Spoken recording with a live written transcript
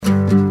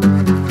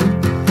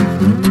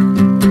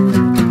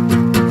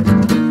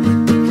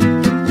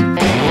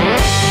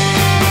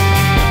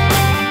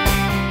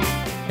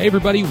Hey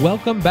everybody,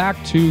 welcome back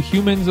to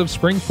Humans of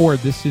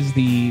Springford. This is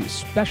the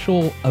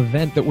special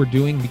event that we're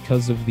doing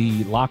because of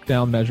the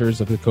lockdown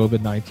measures of the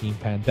COVID-19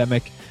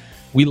 pandemic.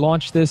 We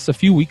launched this a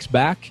few weeks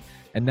back,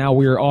 and now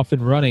we're off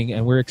and running,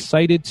 and we're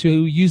excited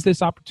to use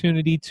this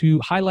opportunity to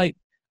highlight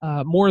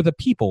more of the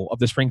people of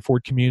the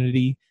Springford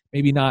community,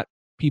 maybe not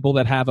people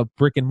that have a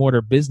brick and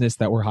mortar business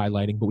that we're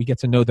highlighting, but we get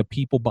to know the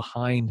people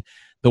behind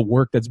the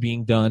work that's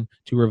being done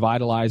to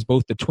revitalize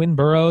both the Twin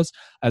Boroughs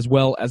as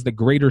well as the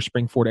greater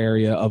Springford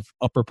area of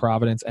Upper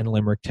Providence and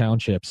Limerick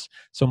townships.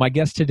 So my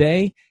guest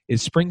today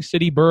is Spring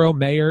City Borough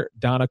Mayor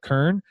Donna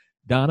Kern.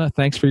 Donna,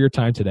 thanks for your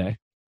time today.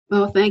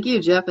 Oh, thank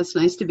you, Jeff. It's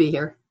nice to be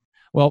here.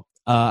 Well,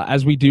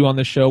 as we do on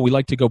the show, we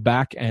like to go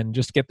back and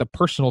just get the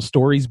personal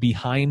stories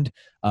behind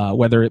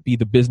whether it be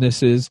the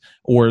businesses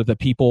or the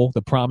people,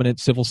 the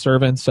prominent civil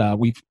servants.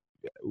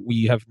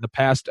 We have in the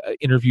past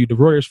interviewed the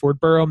Royersford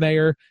Borough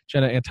Mayor,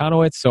 Jenna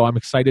Antonowitz, so I'm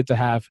excited to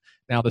have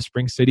now the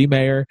Spring City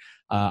Mayor.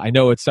 I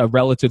know it's a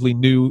relatively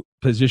new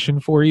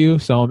position for you,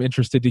 so I'm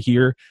interested to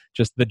hear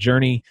just the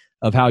journey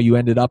of how you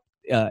ended up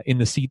in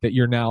the seat that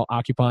you're now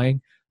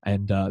occupying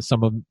and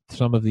some of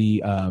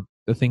the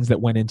things that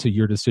went into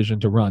your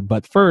decision to run.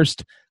 But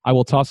first, I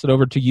will toss it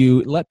over to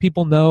you. Let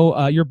people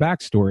know your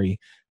backstory,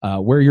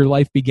 where your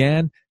life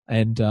began,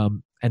 and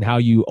how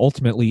you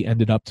ultimately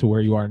ended up to where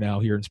you are now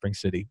here in Spring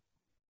City.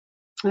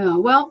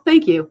 Well,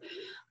 thank you.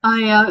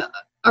 I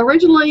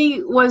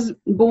originally was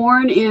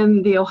born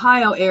in the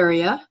Ohio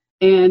area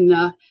and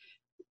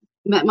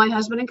met my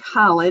husband in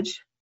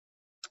college,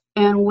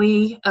 and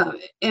we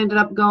ended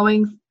up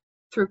going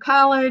through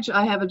college.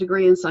 I have a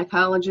degree in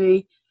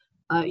psychology.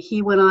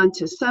 He went on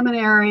to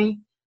seminary.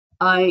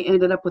 I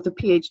ended up with a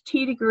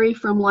PhD degree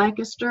from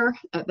Lancaster.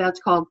 That's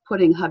called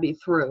putting hubby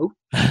through.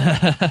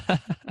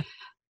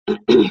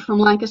 From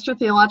Lancaster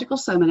Theological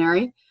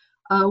Seminary.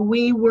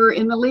 We were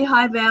in the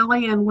Lehigh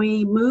Valley, and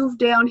we moved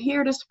down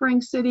here to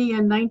Spring City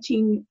in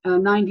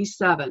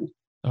 1997.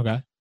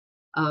 Okay.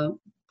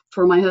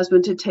 For my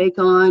husband to take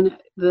on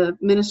the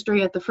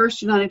ministry at the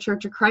First United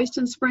Church of Christ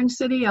in Spring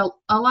City. A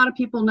lot of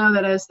people know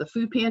that as the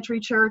Food Pantry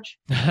Church.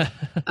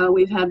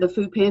 We've had the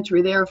food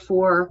pantry there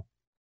for,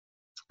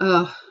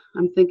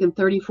 I'm thinking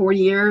 30, 40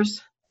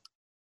 years.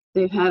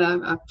 They've had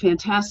a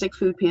fantastic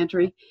food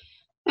pantry.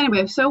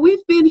 Anyway, so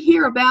we've been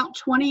here about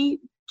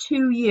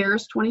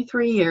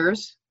 23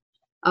 years.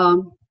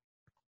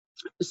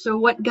 So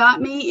what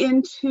got me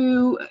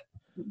into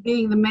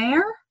being the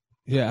mayor?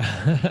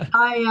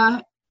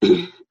 Yeah.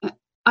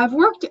 I've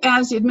worked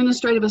as the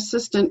administrative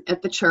assistant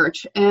at the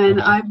church, and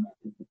Okay. I've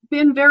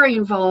been very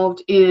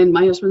involved in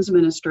my husband's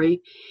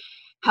ministry,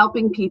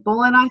 helping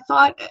people. And I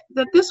thought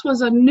that this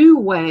was a new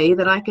way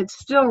that I could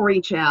still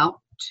reach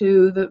out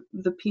to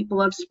the people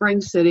of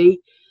Spring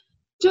City.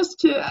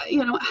 Just to,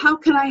 how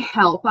can I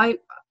help? I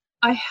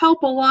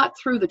help a lot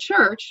through the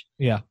church.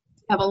 Yeah.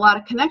 Have a lot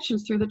of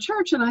connections through the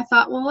church. And I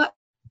thought, well,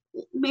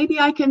 maybe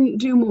I can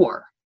do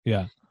more.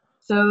 Yeah.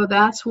 So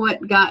that's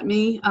what got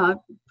me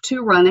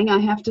to running. I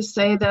have to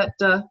say that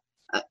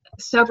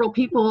several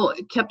people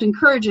kept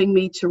encouraging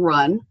me to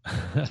run,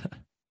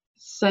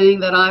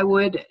 saying that I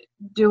would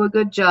do a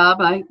good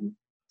job.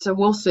 So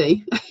we'll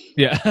see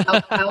Yeah.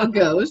 how it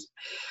goes.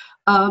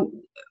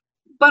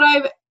 But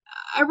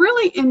I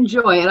really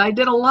enjoy it. I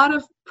did a lot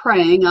of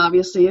praying.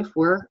 Obviously, if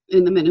we're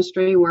in the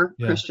ministry, we're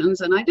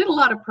Christians. And I did a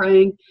lot of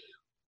praying.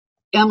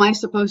 Am I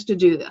supposed to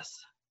do this?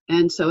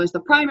 And so as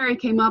the primary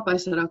came up, I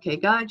said, okay,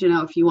 God,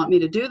 if you want me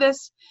to do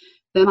this,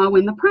 then I'll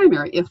win the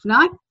primary. If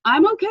not,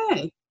 I'm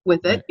okay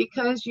with it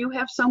because you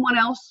have someone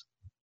else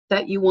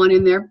that you want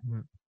in there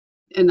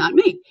and not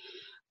me.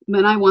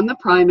 And I won the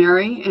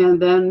primary.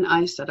 And then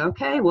I said,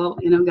 okay, well,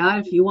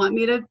 God, if you want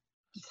me to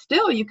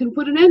still, you can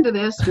put an end to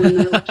this when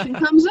the election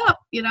comes up.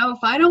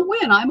 If I don't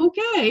win, I'm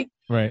okay.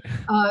 Right.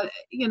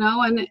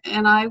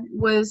 And I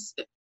was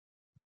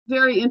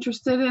very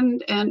interested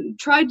in and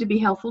tried to be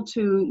helpful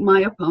to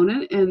my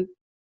opponent and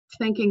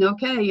thinking,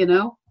 okay,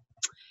 and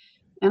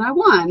I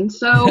won.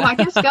 So I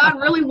guess God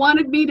really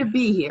wanted me to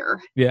be here.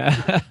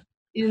 Yeah.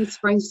 In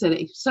Spring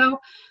City. So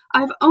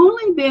I've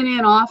only been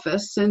in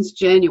office since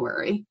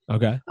January.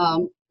 Okay.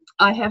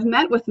 I have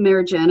met with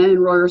Mayor Jenna in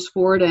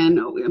Royersford, and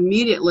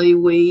immediately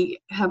we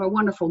have a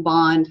wonderful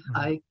bond.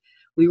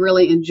 We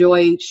really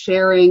enjoy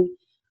sharing.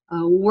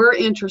 We're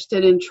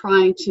interested in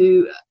trying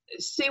to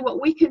see what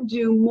we can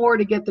do more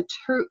to get the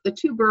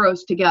two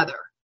boroughs together.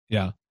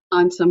 Yeah.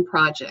 On some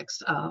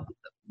projects.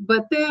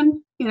 But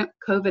then,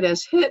 COVID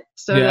has hit,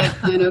 so that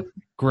kind of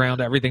ground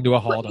everything to a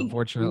halt,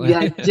 unfortunately.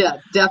 Yeah,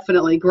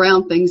 definitely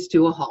ground things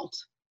to a halt.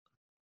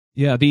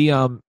 Yeah.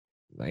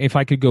 If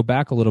I could go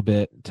back a little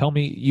bit, tell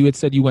me, you had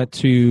said you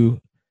met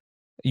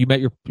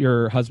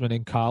your husband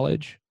in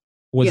college.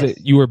 Was it,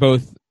 you were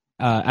both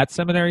at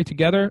seminary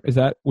together?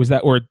 Was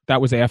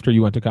that after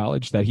you went to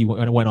college that he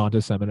went on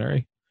to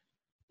seminary?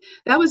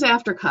 That was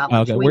after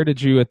college. Okay. Where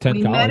did you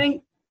attend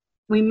college?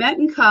 We met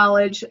in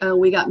college.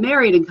 We got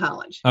married in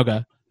college.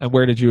 Okay. And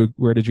where did you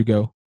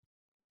go?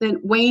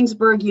 Then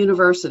Waynesburg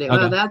University.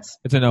 Okay. Well,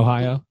 It's in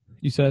Ohio,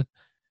 you said?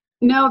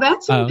 No,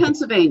 that's in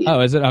Pennsylvania.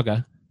 Oh, is it?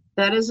 Okay.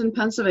 That is in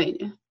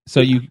Pennsylvania.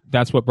 So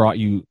that's what brought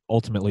you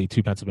ultimately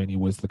to Pennsylvania,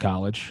 was the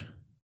college?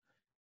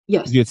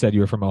 Yes. You had said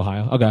you were from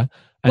Ohio. Okay.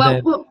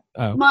 And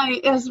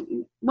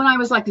when I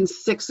was like in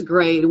 6th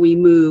grade, we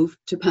moved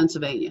to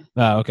Pennsylvania.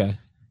 Oh, okay.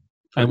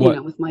 And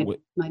with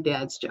my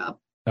dad's job.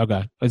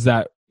 Okay. Is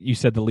that, you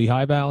said the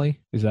Lehigh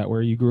Valley? Is that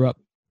where you grew up?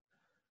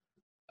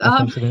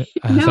 No, sorry.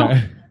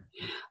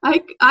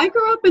 I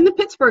grew up in the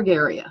Pittsburgh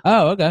area.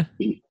 Oh, okay.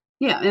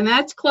 Yeah, and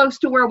that's close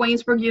to where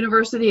Waynesburg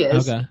University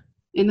is. Okay.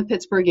 In the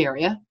Pittsburgh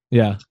area.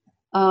 Yeah.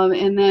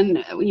 And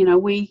then,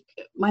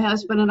 my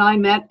husband and I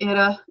met at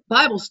a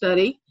Bible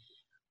study.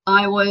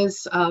 I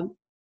was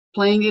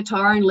playing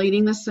guitar and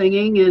leading the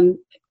singing, and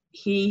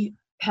he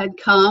had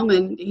come,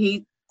 and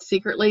he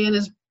secretly in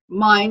his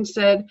mind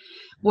said,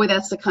 "Boy,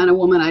 that's the kind of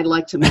woman I'd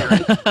like to marry."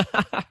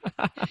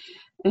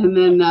 And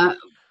then,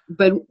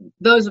 but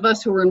those of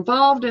us who were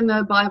involved in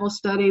the Bible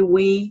study,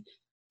 we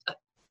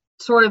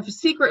sort of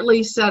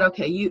secretly said,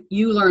 "Okay,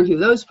 you learn who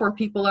those 4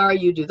 people are.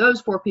 You do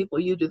those 4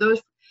 people. You do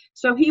those."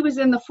 So he was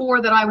in the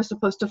 4 that I was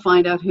supposed to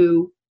find out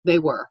who they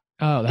were.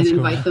 Oh, that's and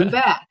invite them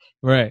back.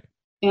 Right.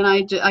 And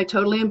I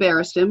totally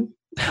embarrassed him.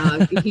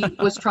 He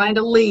was trying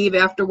to leave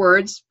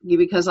afterwards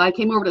because I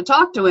came over to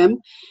talk to him,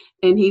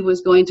 and he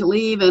was going to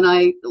leave, and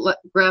I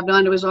grabbed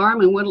onto his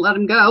arm and wouldn't let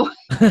him go.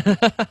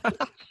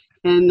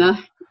 And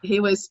he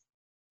was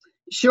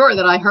sure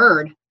that I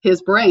heard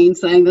his brain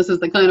saying, "This is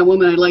the kind of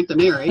woman I'd like to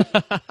marry."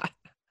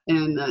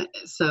 And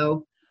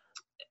so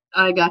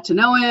I got to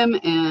know him,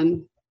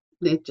 and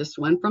it just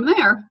went from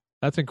there.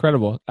 That's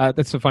incredible.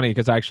 That's so funny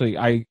because actually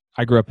I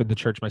grew up in the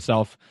church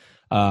myself,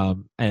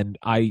 and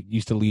I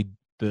used to lead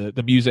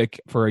the music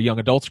for a young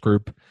adults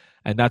group,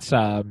 and that's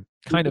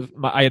kind of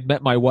I had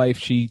met my wife.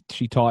 She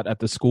taught at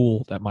the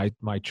school that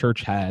my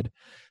church had,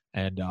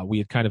 and we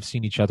had kind of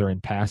seen each other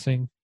in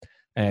passing,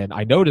 and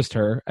I noticed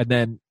her, and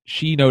then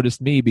she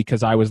noticed me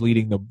because I was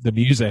leading the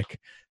music,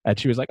 and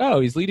she was like,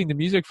 "Oh, he's leading the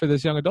music for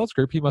this young adults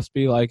group. He must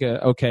be like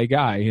a okay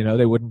guy."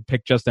 They wouldn't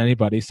pick just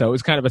anybody. So it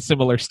was kind of a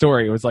similar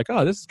story. It was like,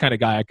 "Oh, this is the kind of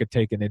guy I could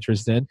take an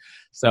interest in."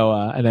 So,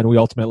 and then we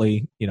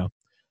ultimately,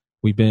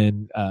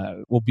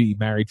 we'll be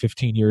married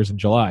 15 years in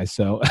July.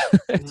 So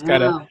it's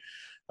kind of,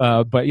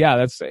 but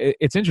yeah,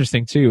 it's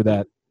interesting too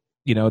that,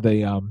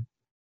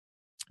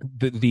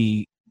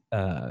 the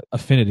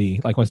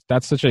affinity, like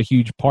that's such a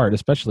huge part,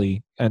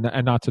 especially, and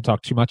not to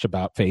talk too much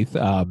about faith,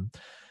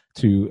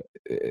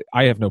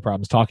 I have no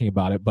problems talking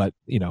about it, but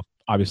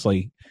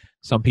obviously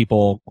some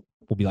people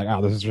will be like,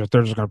 "Oh, they're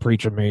just going to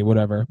preach at me,"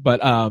 whatever.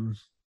 But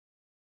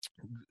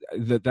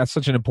that's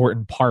such an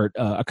important part,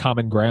 a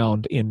common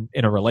ground in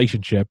a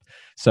relationship.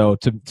 So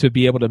to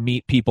be able to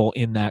meet people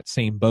in that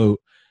same boat,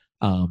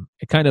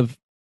 it kind of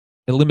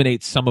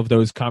eliminates some of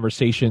those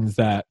conversations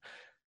that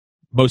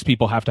most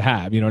people have to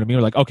have. You know what I mean?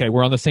 We're like, okay,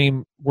 we're on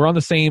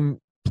the same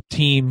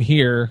team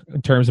here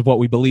in terms of what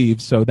we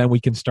believe, so then we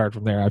can start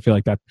from there. I feel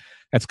like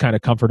that's kind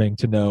of comforting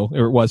to know,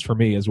 or it was for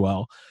me as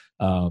well.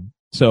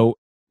 So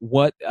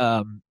what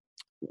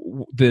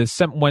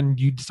when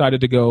you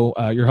decided to go,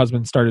 your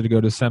husband started to go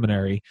to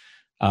seminary,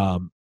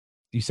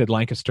 you said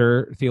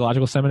Lancaster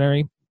Theological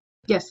Seminary?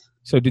 Yes.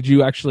 So did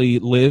you actually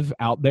live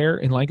out there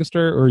in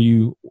Lancaster, or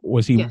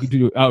was he? Yes.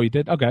 Oh, you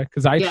did? Okay.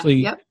 Because I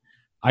actually,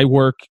 I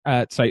work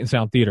at Sight and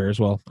Sound Theater as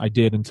well. I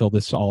did until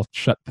this all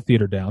shut the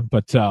theater down,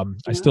 but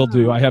I still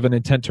do. I have an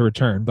intent to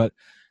return, but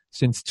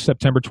since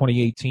September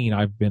 2018,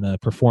 I've been a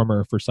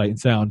performer for Sight and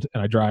Sound,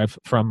 and I drive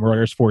from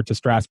Royersford to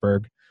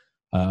Strasbourg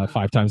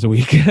 5 times a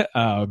week. It's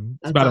about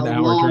an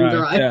hour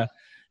drive. Yeah,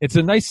 it's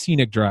a nice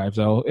scenic drive,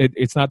 though.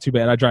 It's not too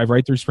bad. I drive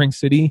right through Spring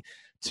City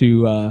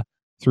to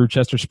through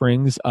Chester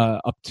Springs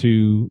up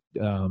to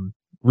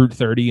Route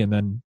 30, and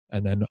then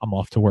I'm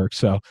off to work.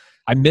 So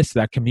I miss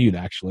that commute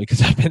actually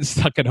because I've been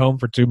stuck at home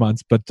for 2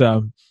 months. But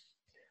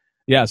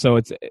yeah,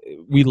 so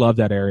we love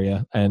that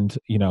area, and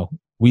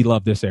we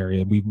love this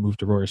area. We moved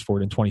to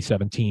Royersford in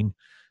 2017.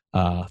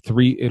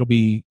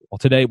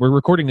 Today we're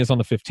recording this on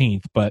the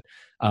 15th, but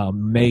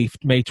May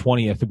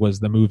 20th was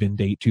the move-in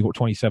date to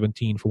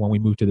 2017 for when we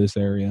moved to this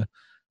area.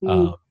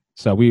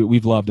 So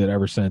we've loved it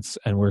ever since,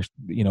 and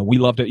we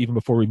loved it even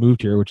before we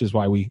moved here, which is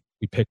why we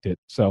picked it.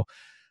 So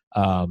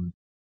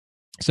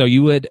so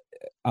you would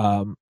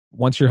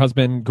once your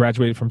husband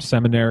graduated from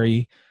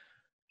seminary,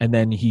 and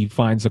then he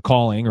finds a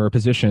calling or a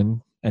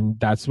position,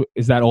 and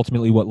is that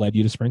ultimately what led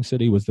you to Spring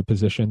City? Was the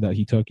position that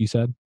he took? You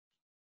said?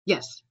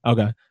 Yes.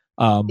 Okay.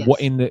 Yes. What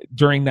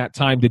during that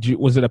time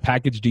was it a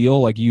package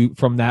deal? Like you,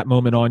 from that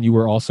moment on, you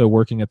were also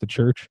working at the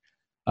church,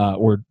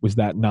 or was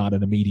that not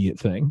an immediate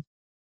thing?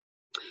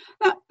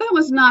 That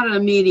was not an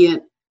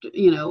immediate,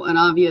 an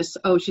obvious,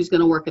 she's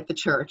going to work at the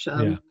church.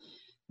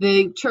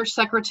 The church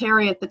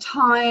secretary at the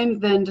time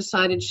then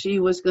decided she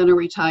was going to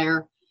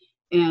retire,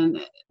 and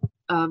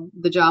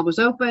the job was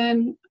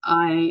open.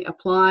 I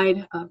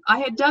applied. I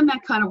had done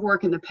that kind of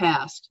work in the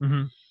past.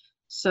 Mm-hmm.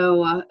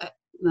 So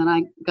then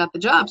I got the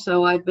job.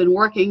 So I've been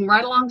working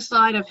right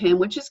alongside of him,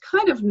 which is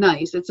kind of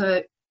nice. It's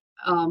a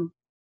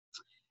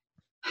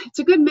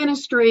good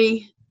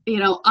ministry.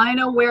 I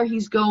know where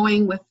he's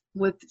going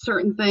with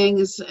certain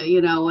things,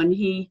 and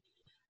he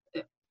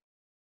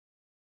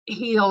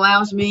he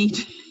allows me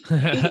to,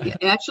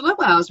 he actually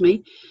allows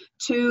me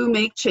to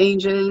make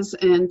changes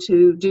and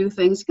to do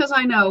things because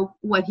I know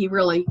what he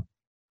really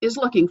is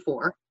looking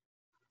for.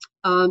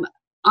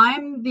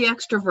 I'm the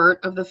extrovert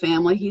of the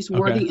family. He's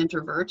more the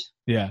introvert.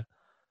 Yeah.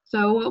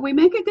 So we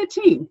make a good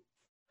team.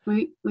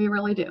 We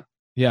really do.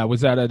 Yeah.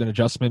 Was that an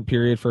adjustment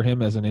period for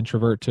him as an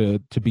introvert to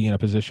be in a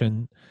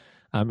position?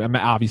 I mean,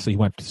 obviously he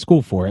went to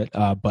school for it,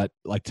 but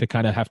like to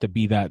kind of have to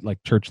be that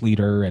like church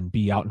leader and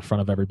be out in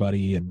front of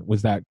everybody. And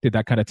did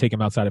that kind of take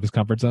him outside of his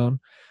comfort zone?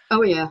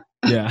 Oh yeah.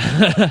 Yeah.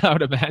 I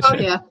would imagine. Oh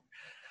yeah.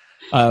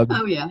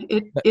 Oh yeah.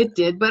 It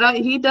did, but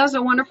he does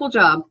a wonderful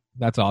job.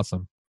 That's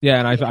awesome. Yeah.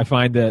 And I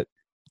find that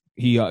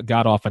he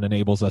God often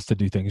enables us to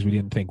do things we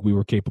didn't think we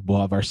were capable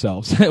of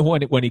ourselves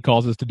when he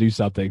calls us to do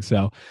something.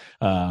 So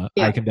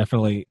I can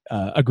definitely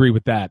agree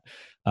with that.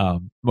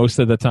 Most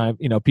of the time,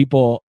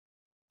 people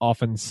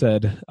often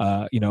said,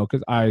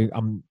 because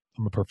I'm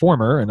a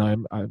performer and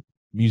I'm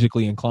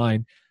musically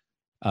inclined.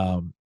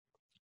 I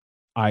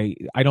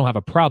don't have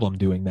a problem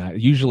doing that.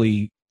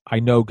 Usually, I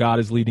know God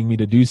is leading me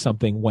to do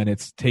something when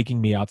it's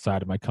taking me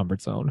outside of my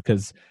comfort zone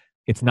because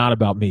it's not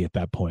about me at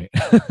that point.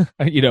 Right.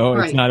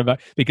 It's not about,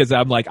 because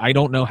I'm like, I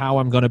don't know how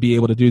I'm going to be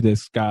able to do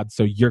this, God,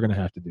 so you're going to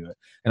have to do it.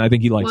 And I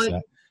think he likes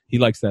that. He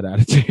likes that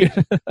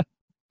attitude.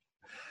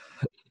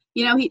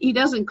 He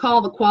doesn't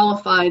call the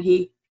qualified.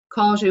 He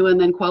calls you and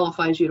then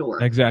qualifies you to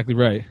work. Exactly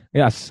right.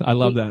 Yes, I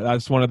love that.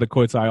 That's one of the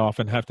quotes I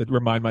often have to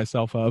remind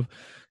myself of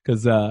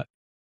because,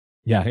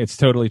 it's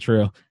totally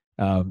true.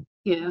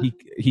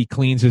 He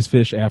cleans his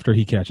fish after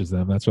he catches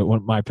them. That's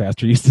what my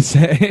pastor used to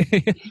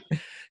say.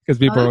 Because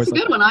people are always that's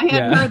a good one. I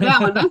hadn't heard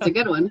that one. That's a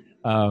good one.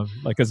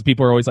 Because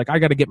people are always like, I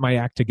got to get my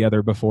act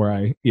together before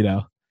I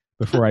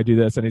do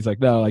this. And he's like,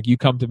 no, like you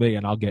come to me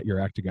and I'll get your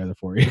act together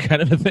for you,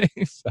 kind of a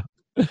thing. So.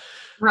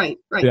 Right.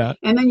 Yeah.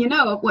 And then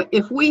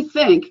if we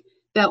think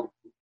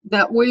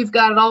that we've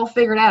got it all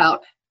figured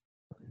out,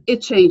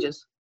 it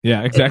changes.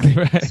 Yeah, exactly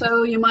right.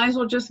 So you might as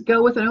well just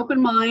go with an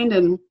open mind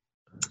and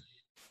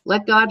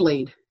let God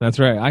lead. That's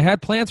right. I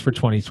had plans for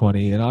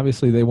 2020, and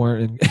obviously they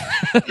weren't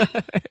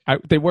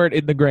they weren't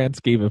in the grand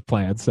scheme of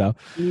plans. So,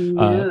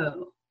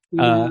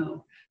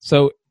 no.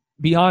 So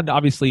beyond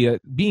obviously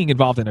being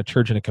involved in a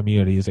church and a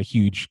community is a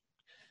huge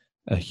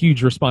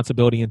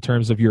responsibility in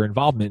terms of your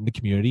involvement in the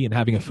community and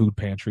having a food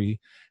pantry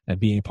and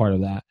being a part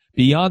of that.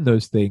 Beyond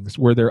those things,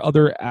 were there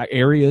other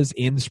areas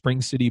in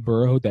Spring City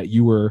Borough that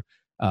you were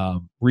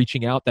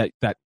reaching out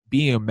that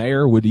being a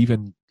mayor would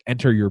even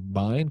enter your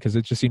mind? Because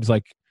it just seems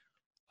like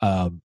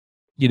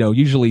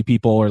usually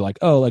people are like,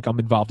 oh, like I'm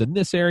involved in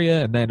this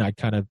area, and then I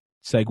kind of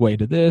segue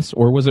into this.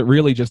 Or was it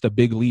really just a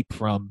big leap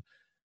from,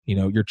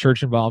 your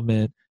church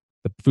involvement,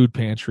 the food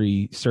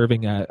pantry,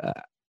 serving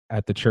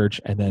at the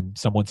church, and then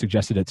someone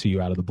suggested it to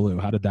you out of the blue?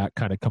 How did that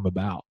kind of come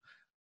about?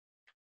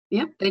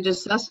 Yep, they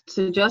just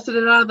suggested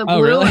it out of the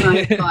blue, really? And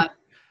I thought,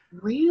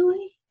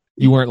 really?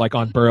 You weren't like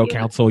on borough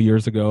council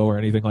years ago or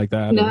anything like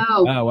that? No.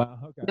 Oh, wow.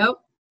 Okay. Nope.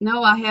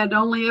 No, I had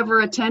only ever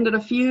attended a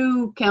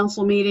few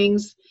council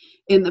meetings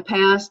in the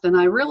past, and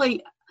I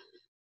really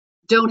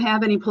don't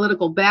have any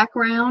political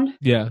background.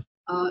 Yeah.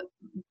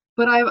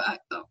 But I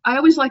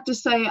always like to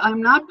say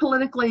I'm not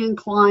politically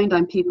inclined,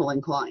 I'm people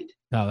inclined.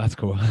 Oh, that's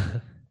cool.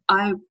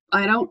 I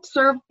don't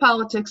serve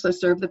politics, I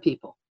serve the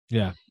people.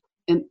 Yeah.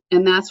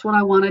 And that's what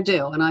I want to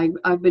do. And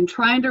I've been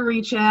trying to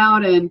reach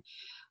out and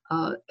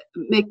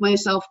make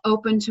myself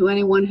open to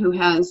anyone who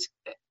has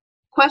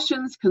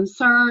questions,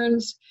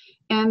 concerns,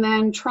 and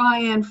then try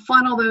and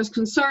funnel those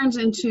concerns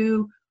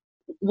into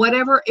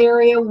whatever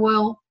area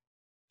will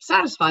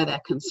satisfy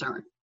that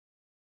concern.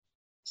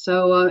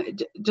 So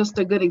just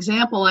a good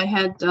example, I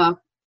had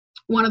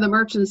one of the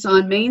merchants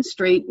on Main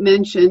Street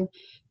mention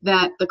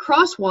that the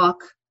crosswalk,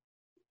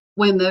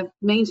 when the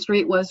Main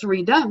Street was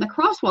redone, the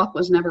crosswalk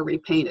was never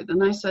repainted.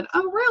 And I said,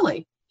 oh,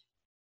 really?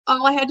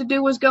 All I had to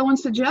do was go and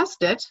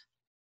suggest it,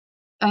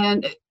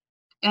 and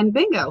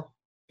bingo,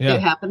 it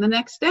happened the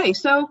next day.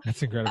 So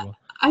that's incredible.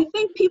 I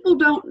think people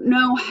don't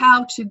know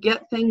how to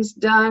get things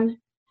done,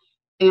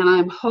 and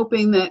I'm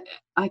hoping that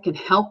I can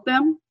help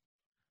them,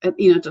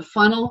 to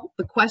funnel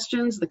the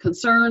questions, the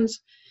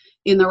concerns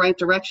in the right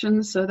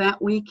direction so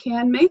that we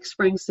can make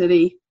Spring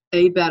City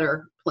a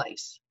better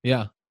place.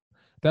 Yeah,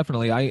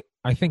 definitely.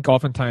 I think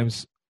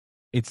oftentimes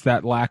it's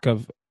that lack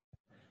of,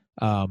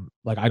 I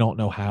don't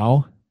know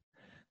how,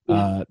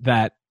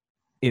 that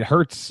it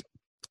hurts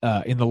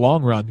in the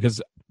long run,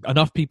 because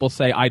enough people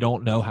say, I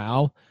don't know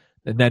how,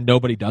 and then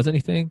nobody does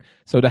anything.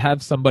 So to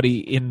have somebody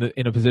in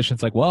a position,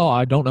 it's like, well,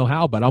 I don't know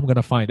how, but I'm going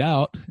to find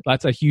out.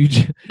 That's a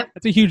huge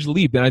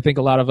leap. And I think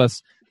a lot of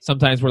us,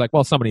 sometimes we're like,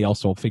 well, somebody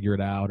else will figure it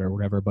out or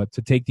whatever, but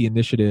to take the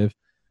initiative,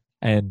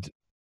 and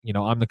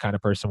I'm the kind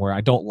of person where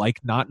I don't like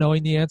not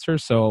knowing the answer.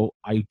 So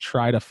I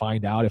try to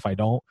find out. If I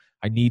don't,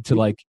 I need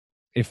to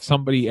if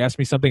somebody asks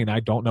me something and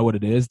I don't know what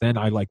it is, then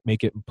I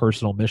make it a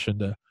personal mission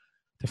to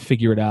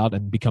figure it out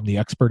and become the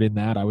expert in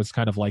that. I was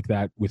kind of like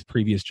that with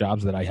previous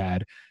jobs that I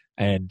had.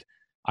 And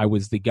I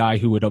was the guy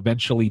who would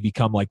eventually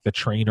become like the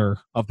trainer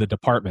of the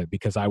department,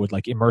 because I would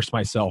like immerse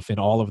myself in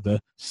all of the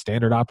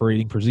standard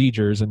operating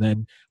procedures. And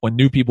then when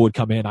new people would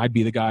come in, I'd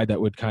be the guy that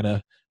would kind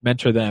of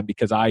mentor them,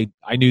 because I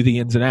knew the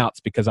ins and outs,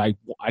 because I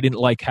didn't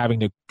like having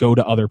to go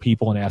to other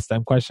people and ask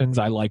them questions.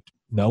 I liked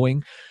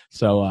knowing.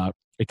 So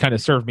it kind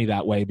of served me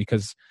that way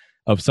because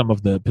of some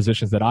of the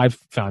positions that I've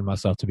found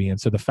myself to be in.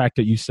 So the fact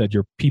that you said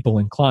you're people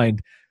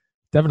inclined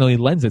definitely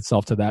lends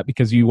itself to that,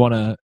 because you want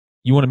to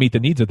meet the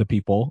needs of the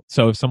people.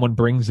 So if someone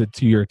brings it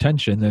to your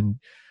attention, then,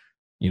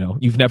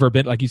 you've never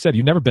been, like you said,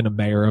 you've never been a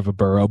mayor of a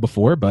borough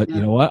before, but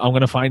you know what? I'm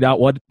going to find out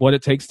what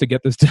it takes to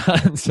get this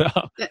done. So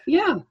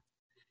yeah.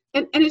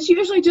 And it's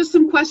usually just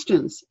some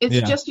questions.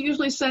 It's just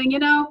usually saying,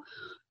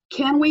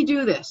 can we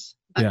do this?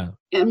 Yeah.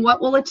 And what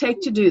will it take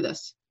to do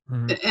this?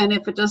 Mm-hmm. And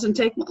if it doesn't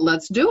take,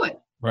 let's do it.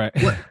 Right.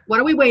 What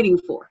are we waiting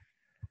for?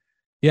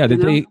 Yeah.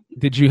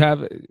 Did you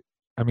have,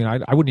 I mean,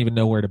 I wouldn't even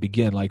know where to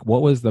begin. Like,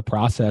 what was the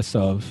process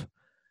of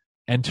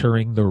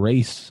entering the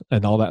race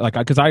and all that? Like,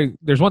 because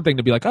there's one thing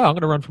to be like, oh, I'm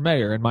going to run for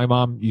mayor. And my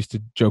mom used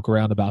to joke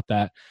around about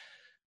that,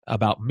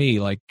 about me,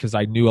 like, because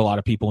I knew a lot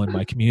of people in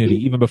my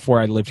community, even before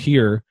I lived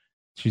here.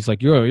 She's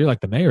like, you're like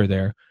the mayor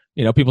there.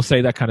 People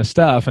say that kind of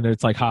stuff, and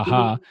it's like, ha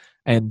ha.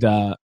 And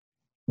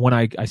when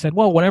I said,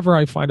 well, whenever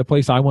I find a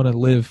place I want to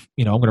live,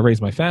 I'm going to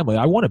raise my family,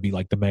 I want to be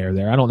like the mayor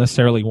there. I don't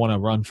necessarily want to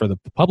run for the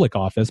public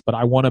office, but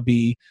I want to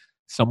be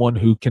someone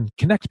who can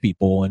connect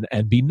people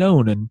and be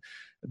known, and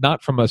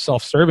not from a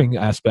self-serving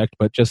aspect,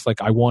 but just like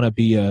I want to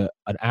be an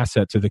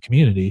asset to the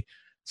community.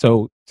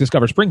 So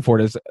Discover Springford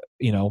has,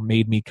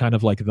 made me kind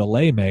of like the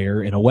lay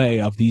mayor in a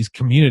way of these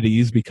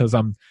communities, because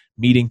I'm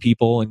meeting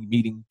people and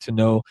meeting to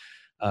know,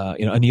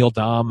 Anil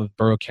Dam of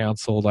Borough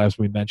Council, as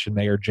we mentioned,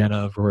 Mayor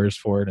Jenna of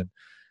Royersford, and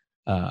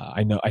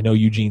I know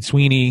Eugene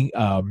Sweeney.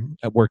 I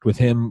worked with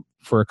him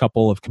for a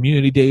couple of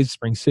community days,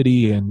 Spring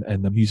City and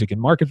the Music and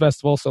Market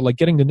Festival. So like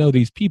getting to know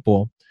these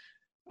people,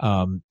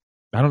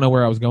 I don't know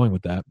where I was going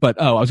with that,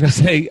 but I was going to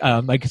say,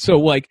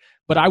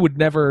 but I would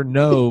never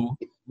know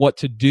what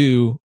to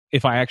do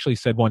if I actually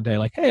said one day,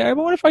 like, hey,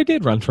 what if I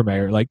did run for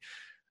mayor? Like,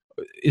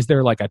 is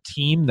there like a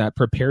team that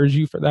prepares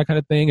you for that kind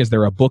of thing? Is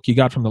there a book you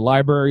got from the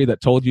library that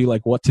told you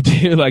like what to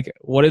do? Like,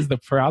 what is the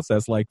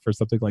process like for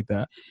something like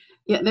that?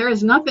 Yeah, there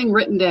is nothing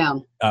written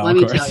down. Let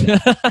me tell you.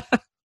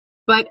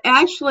 But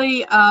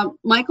actually,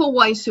 Michael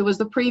Weiss, who was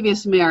the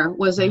previous mayor,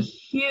 was a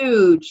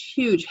huge,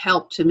 huge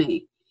help to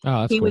me.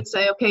 Oh, he would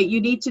say, okay,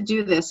 you need to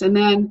do this. And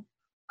then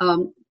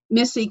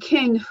Missy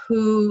King,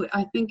 who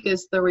I think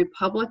is the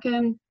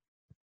Republican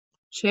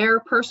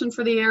chairperson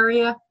for the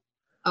area,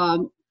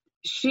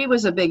 she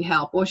was a big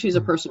help. Well, she's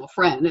a personal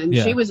friend, and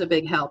she was a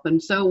big help.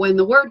 And so when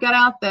the word got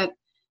out that,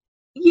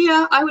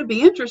 I would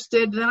be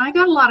interested, then I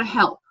got a lot of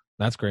help.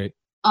 That's great.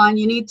 On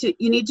you need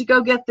to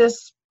go get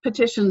this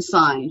petition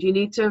signed. You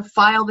need to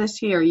file this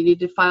here. You need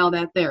to file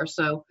that there.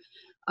 So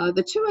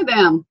the two of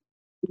them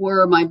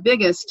were my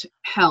biggest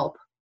help.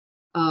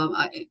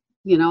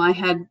 I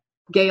had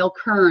Gail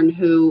Kern,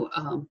 who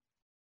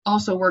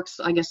also works,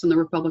 I guess, in the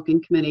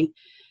Republican committee,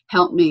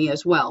 help me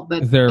as well.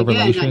 But is there a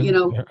relation?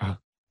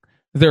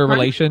 Is there a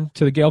relation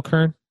to the Gail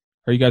Kern?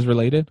 Are you guys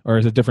related, or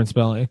is it different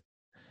spelling?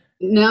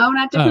 No,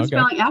 not different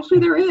spelling. Actually,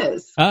 there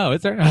is. Oh,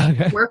 is there?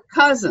 Okay. We're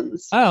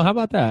cousins. Oh, how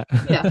about that?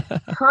 Yeah,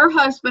 her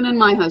husband and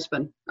my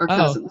husband are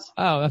cousins.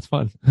 Oh, that's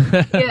fun.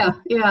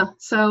 Yeah.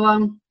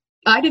 So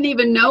I didn't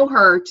even know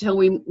her till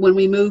when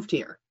we moved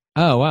here.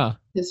 Oh, wow.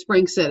 To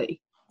Spring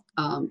City.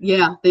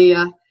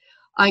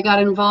 I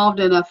got involved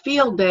in a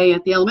field day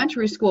at the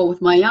elementary school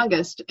with my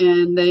youngest,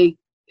 and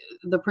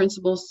the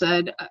principal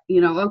said,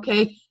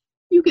 okay,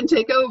 you can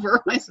take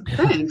over. I said,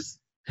 thanks.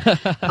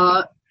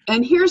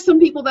 And here's some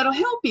people that'll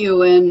help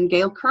you. And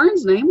Gail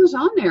Kern's name was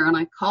on there. And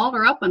I called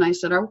her up and I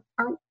said, are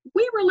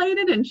we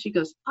related? And she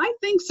goes, I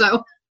think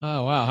so.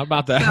 Oh, wow. How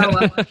about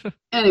that? So,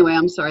 anyway,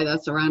 I'm sorry.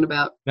 That's a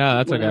roundabout. No,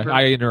 that's whatever. Okay.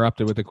 I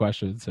interrupted with the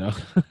question. So,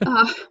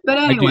 but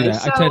anyway,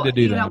 I tend to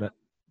do that.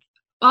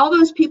 All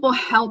those people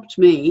helped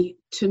me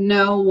to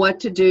know what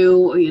to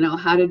do,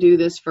 how to do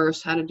this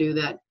first, how to do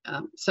that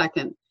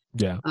second.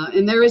 Yeah.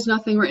 And there is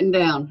nothing written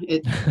down.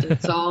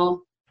 It's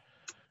all,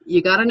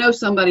 you got to know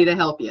somebody to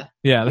help you.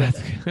 Yeah,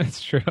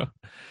 that's true.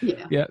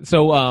 Yeah.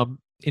 So,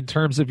 in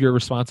terms of your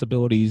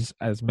responsibilities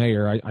as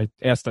mayor, I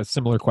asked a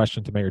similar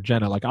question to Mayor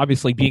Jenna. Like,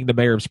 obviously, being the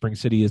mayor of Spring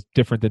City is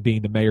different than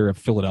being the mayor of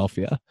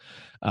Philadelphia,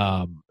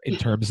 in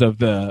terms of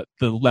the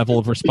level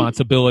of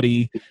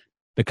responsibility,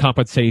 the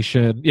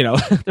compensation.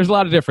 There's a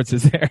lot of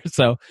differences there.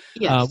 So,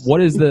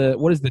 what is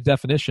the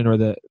definition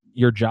or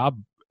your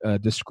job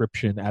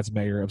description as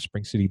mayor of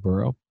Spring City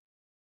Borough?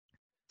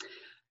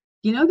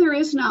 There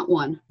is not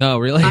one. Oh,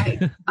 really?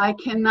 I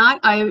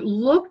cannot. I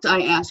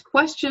asked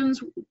questions,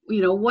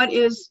 what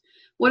is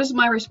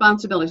my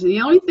responsibility?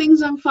 The only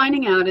things I'm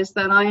finding out is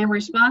that I am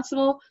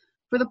responsible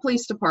for the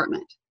police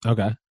department.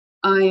 Okay.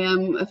 I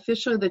am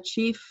officially the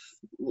chief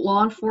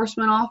law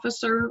enforcement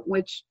officer,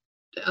 which,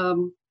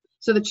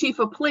 so the chief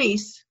of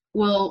police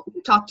will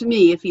talk to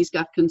me if he's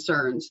got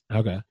concerns.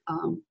 Okay.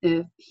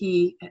 If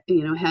he,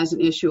 has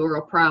an issue or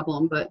a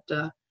problem, but,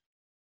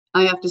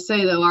 I have to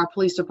say, though, our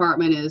police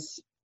department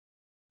is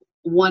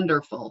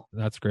wonderful.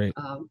 That's great.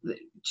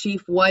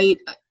 Chief White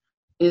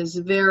is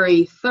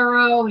very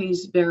thorough.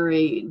 He's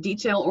very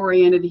detail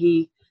oriented.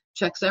 He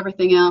checks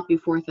everything out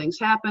before things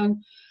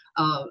happen.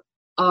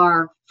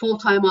 Our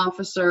full-time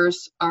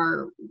officers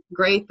are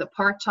great. The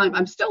part-time,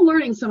 I'm still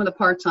learning some of the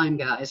part-time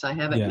guys. I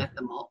haven't met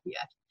them all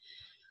yet.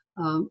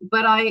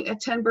 But I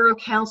attend borough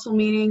council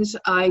meetings.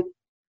 I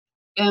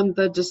am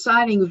the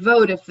deciding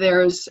vote if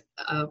there's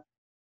a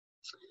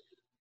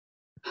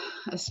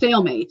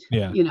stalemate,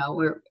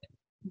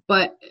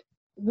 but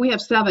we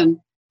have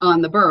 7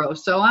 on the borough,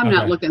 so I'm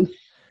not looking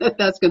that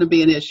that's going to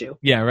be an issue.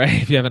 Yeah,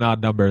 right. If you have an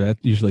odd number, that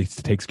usually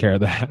takes care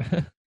of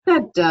that.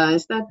 That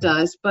does.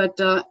 But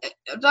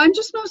I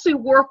just mostly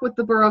work with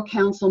the borough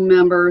council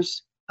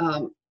members,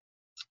 and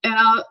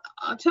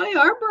I'll tell you,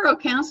 our borough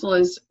council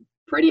is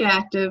pretty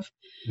active.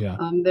 Yeah.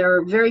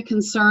 They're very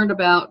concerned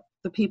about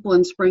the people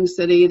in Spring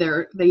City.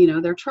 They're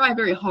trying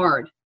very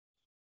hard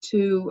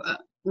to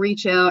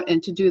reach out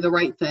and to do the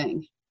right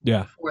thing.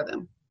 For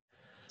them.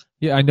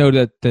 Yeah, I know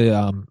that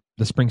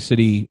the Spring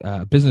City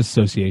Business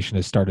Association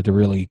has started to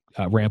really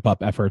ramp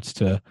up efforts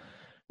to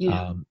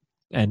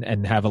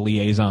and have a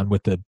liaison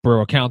with the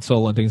borough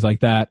council and things like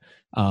that,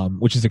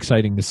 which is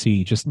exciting to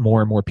see. Just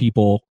more and more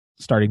people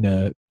starting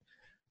to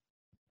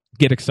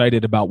get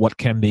excited about what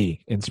can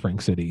be in Spring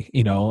City.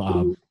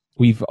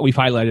 We've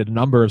highlighted a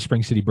number of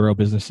Spring City borough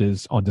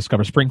businesses on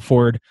Discover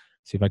Springford.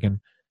 See if I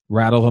can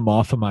rattle them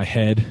off of my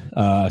head.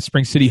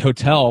 Spring City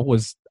Hotel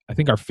was, I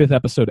think, our 5th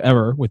episode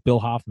ever with Bill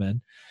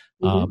Hoffman.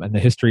 And the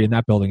history in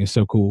that building is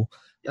so cool.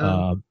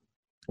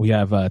 We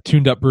have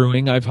Tuned Up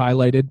Brewing, I've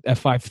highlighted,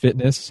 F5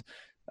 Fitness,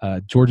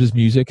 George's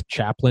Music,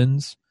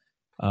 Chaplin's,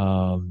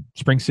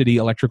 Spring City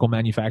Electrical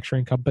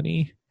Manufacturing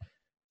Company,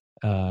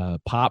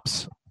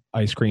 Pops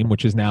Ice Cream,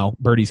 which is now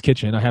Birdie's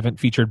Kitchen. I haven't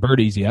featured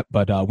Birdie's yet,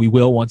 but we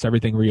will once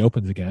everything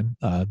reopens again.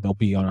 They'll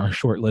be on our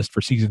short list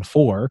for season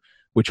 4,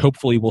 which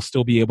hopefully we'll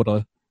still be able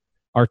to.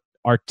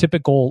 Our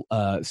typical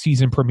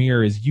season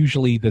premiere is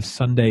usually the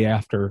Sunday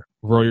after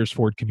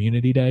Royersford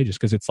Community Day, just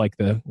because it's like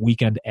the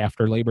weekend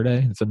after Labor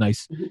Day. It's a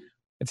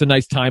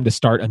nice time to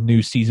start a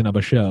new season of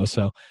a show.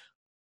 So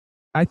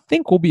I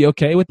think we'll be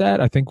okay with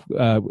that. I think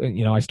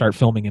I start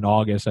filming in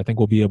August. I think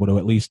we'll be able to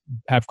at least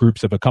have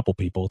groups of a couple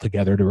people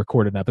together to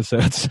record an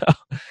episode.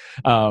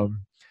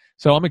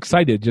 So I'm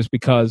excited just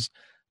because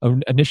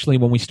initially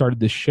when we started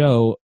this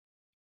show,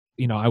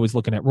 I was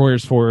looking at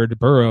Royersford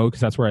Borough because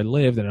that's where I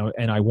lived,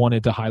 and I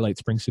wanted to highlight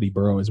Spring City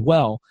Borough as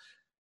well.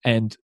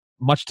 And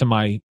much to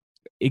my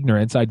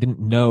ignorance, I didn't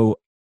know.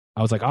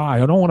 I was like, I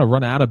don't want to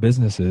run out of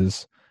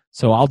businesses,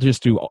 so I'll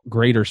just do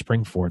Greater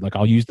Springford. Like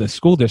I'll use the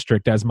school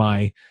district as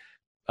my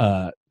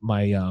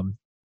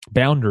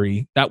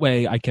boundary. That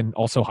way, I can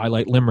also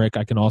highlight Limerick.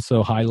 I can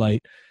also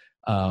highlight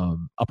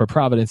Upper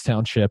Providence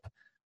Township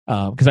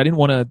because I didn't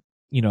want to.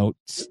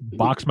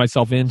 Box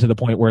myself in to the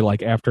point where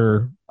like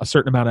after a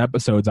certain amount of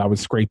episodes, I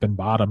was scraping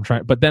bottom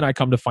but then I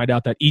come to find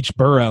out that each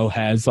borough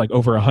has like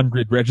over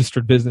 100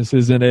 registered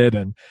businesses in it.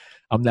 And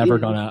I'm never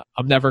gonna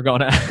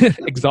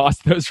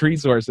exhaust those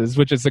resources,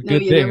 which is a good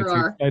thing. It's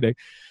exciting.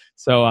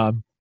 So,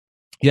 I'm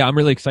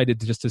really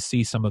excited to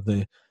see some of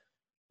and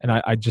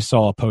I just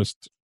saw a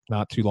post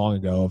not too long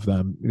ago of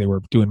them. They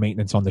were doing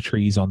maintenance on the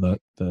trees on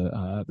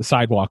the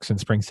sidewalks in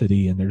Spring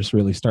City. And they're just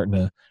really starting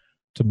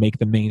to make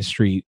the main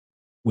street,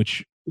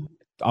 which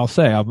I'll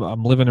say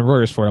I'm living in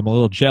Royersford. I'm a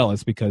little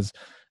jealous because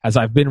as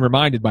I've been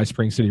reminded by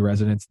Spring City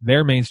residents,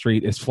 their main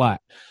street is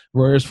flat.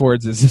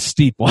 Royersford's is a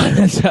steep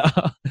one. So,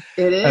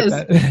 it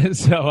is.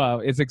 So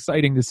it's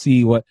exciting to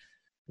see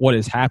what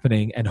is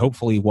happening and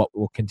hopefully what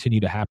will continue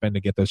to happen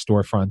to get those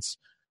storefronts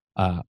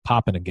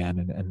popping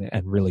again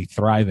and really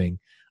thriving.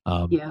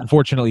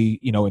 Unfortunately,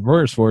 in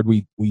Royersford,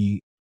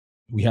 we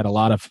had a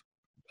lot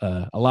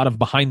of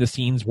behind the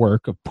scenes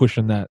work of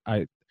pushing that.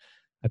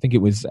 I think it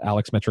was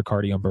Alex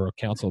Metricardi on Borough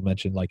Council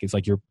mentioned, like, it's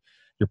like you're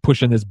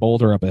pushing this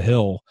boulder up a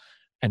hill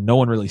and no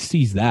one really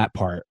sees that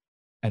part.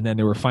 And then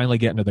they were finally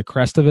getting to the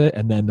crest of it.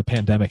 And then the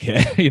pandemic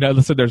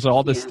hit, so there's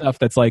all this stuff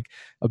that's like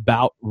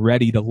about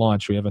ready to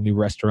launch. We have a new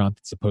restaurant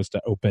that's supposed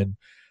to open.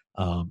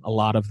 A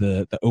lot of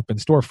the open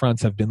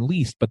storefronts have been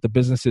leased, but the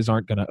businesses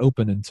aren't going to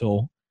open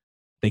until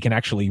they can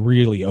actually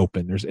really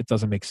open. It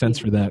doesn't make sense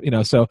for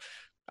them, so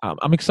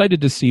I'm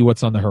excited to see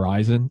what's on the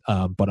horizon,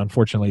 but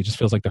unfortunately, it just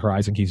feels like the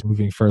horizon keeps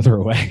moving further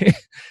away.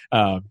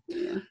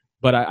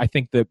 But I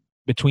think that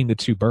between the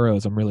two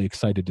boroughs, I'm really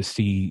excited to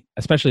see,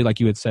 especially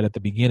like you had said at the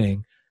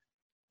beginning,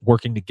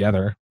 working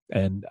together.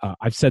 And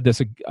I've said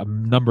this a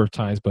number of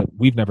times, but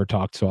we've never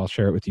talked, so I'll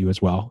share it with you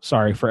as well.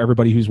 Sorry for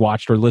everybody who's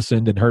watched or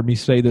listened and heard me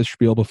say this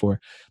spiel before.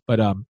 But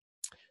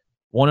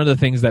one of the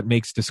things that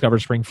makes Discover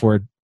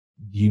Springford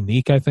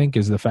unique, I think,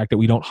 is the fact that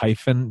we don't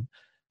hyphenate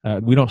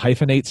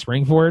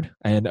Springford.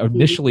 And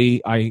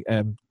initially, I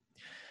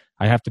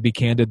have to be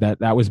candid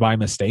that was by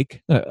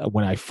mistake.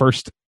 When I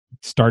first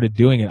started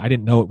doing it, I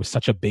didn't know it was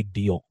such a big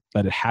deal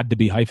that it had to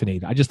be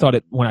hyphenated. I just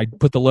thought when I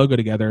put the logo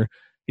together,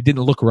 it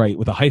didn't look right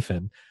with a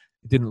hyphen.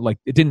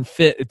 it didn't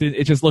fit.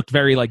 It just looked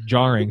very like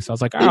jarring. So I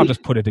was like, I'll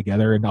just put it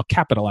together and I'll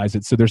capitalize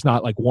it so there's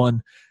not like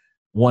one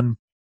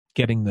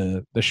getting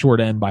the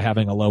short end by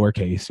having a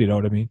lowercase. You know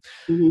what I mean?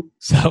 Mm-hmm.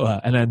 So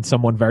and then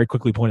someone very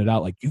quickly pointed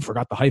out like, you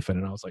forgot the hyphen,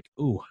 and I was like,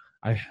 ooh,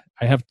 I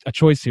have a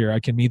choice here.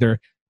 I can either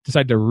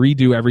decide to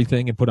redo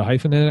everything and put a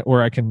hyphen in it,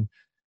 or I can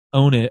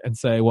own it and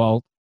say,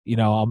 well, you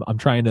know, I'm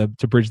trying to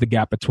bridge the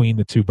gap between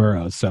the two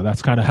boroughs. So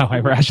that's kind of how I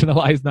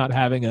rationalize not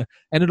having and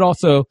it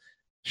also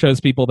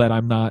shows people that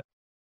I'm not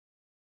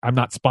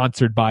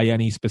sponsored by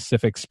any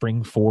specific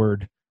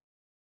Spring-Ford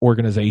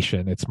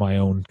organization. It's my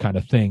own kind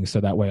of thing.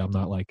 So that way I'm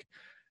not like,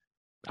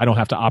 I don't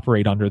have to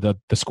operate under the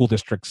school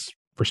district's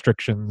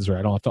restrictions, or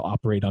I don't have to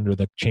operate under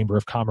the Chamber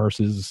of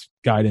Commerce's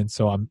guidance.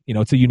 So I'm, you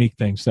know, it's a unique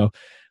thing. So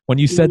when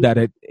you said that,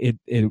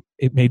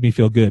 it made me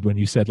feel good when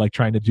you said like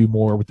trying to do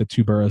more with the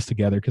two boroughs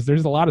together, because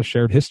there's a lot of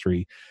shared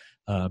history.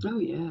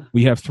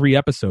 We have 3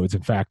 episodes,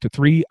 in fact,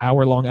 3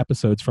 hour-long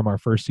episodes from our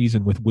first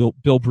season with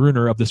Bill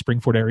Bruner of the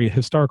Spring-Ford Area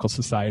Historical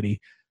Society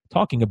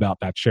talking about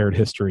that shared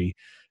history.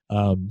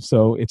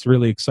 So it's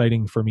really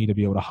exciting for me to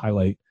be able to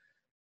highlight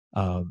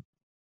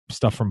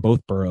stuff from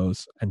both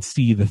boroughs and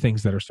see the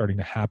things that are starting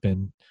to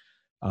happen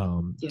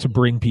to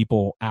bring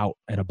people out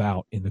and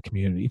about in the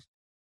community.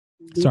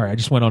 Mm-hmm. Sorry, I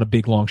just went on a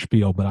big long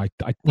spiel, but I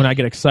when I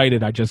get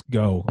excited, I just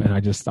go, and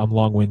I'm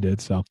long-winded.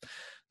 So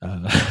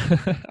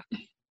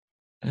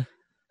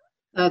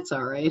that's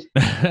all right.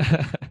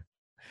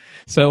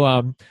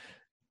 So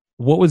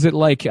what was it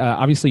like?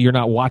 Obviously, you're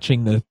not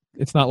watching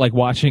it's not like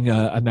watching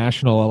a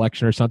national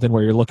election or something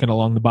where you're looking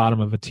along the bottom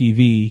of a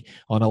TV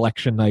on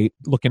election night,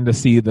 looking to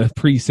see the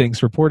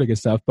precincts reporting and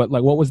stuff. But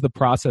like, what was the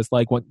process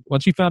like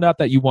once you found out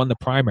that you won the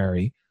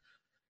primary,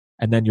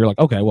 and then you're like,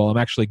 okay, well,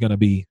 I actually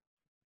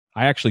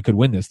could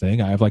win this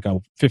thing. I have like a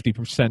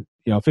 50%,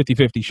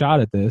 50-50 shot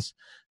at this,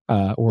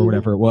 or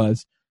whatever it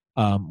was.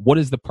 What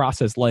is the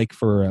process like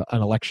for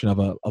an election of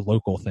a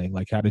local thing?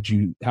 Like,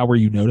 how were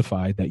you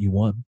notified that you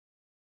won?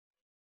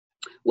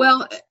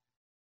 Well,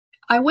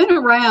 I went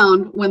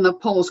around when the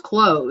polls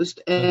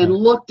closed and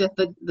looked at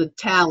the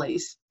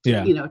tallies,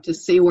 to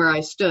see where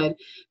I stood.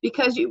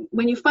 Because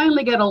when you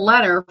finally get a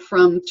letter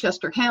from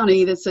Chester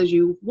County that says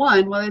you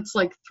won, well, it's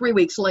like 3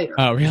 weeks later.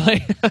 Oh,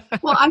 really?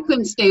 Well, I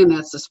couldn't stand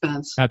that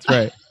suspense. That's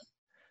right.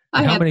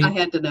 I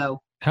had to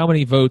know. How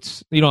many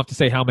votes? You don't have to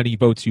say how many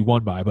votes you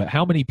won by, but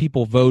how many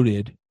people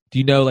voted? Do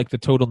you know like the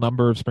total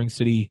number of Spring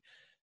City?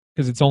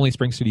 Because it's only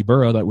Spring City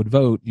Borough that would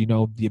vote. Do you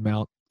know the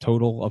amount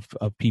total of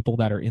people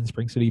that are in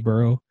Spring City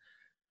Borough?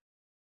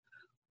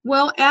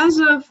 Well, as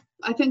of,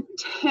 I think,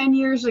 10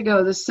 years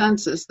ago, the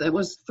census, that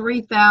was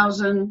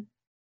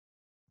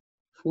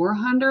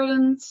 3,400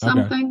 and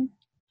something. Okay.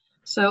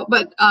 So,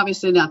 but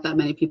obviously not that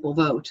many people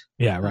vote.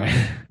 Yeah, right.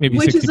 Maybe 60%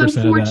 which is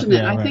unfortunate. of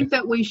that. Yeah, I think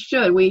that we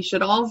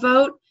should all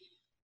vote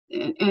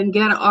and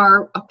get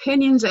our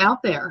opinions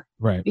out there.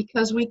 Right.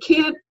 Because we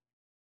can't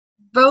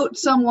vote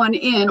someone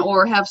in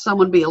or have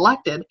someone be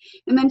elected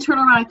and then turn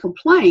around and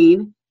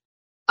complain,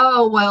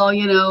 oh, well,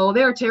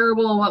 they're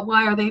terrible.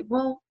 Why are they?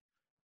 Well,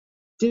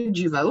 did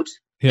you vote?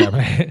 Yeah,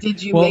 right.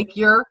 Did you make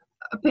your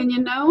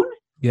opinion known?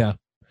 Yeah.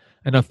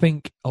 And I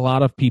think a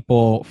lot of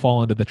people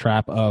fall into the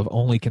trap of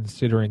only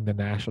considering the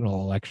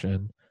national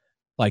election.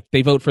 Like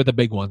they vote for the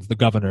big ones, the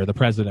governor, the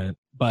president.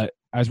 But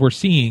as we're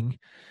seeing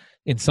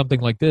in something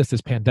like this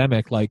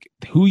pandemic, like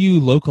who you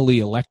locally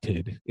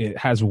elected, it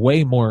has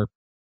way more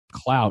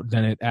clout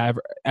than it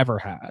ever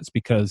has,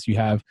 because you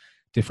have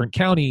different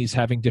counties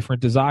having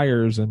different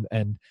desires and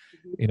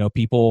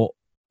people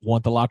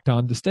want the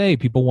lockdown to stay.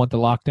 People want the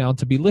lockdown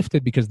to be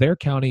lifted because their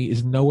county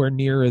is nowhere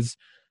near as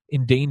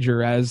in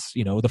danger as,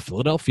 the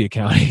Philadelphia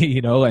County,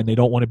 and they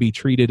don't want to be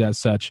treated as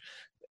such.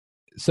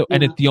 So,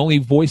 and the only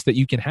voice that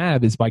you can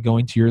have is by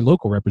going to your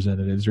local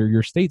representatives or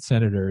your state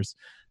senators.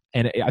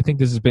 And I think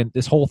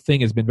this whole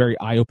thing has been very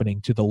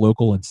eye-opening to the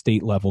local and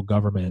state level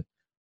government,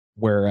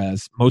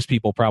 whereas most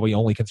people probably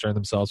only concern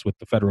themselves with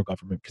the federal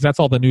government because that's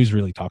all the news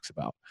really talks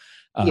about.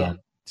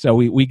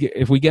 So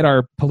if we get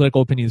our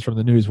political opinions from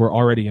the news, we're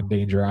already in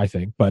danger, I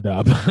think. But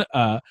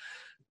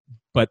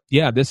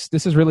yeah, this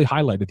has really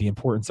highlighted the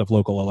importance of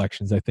local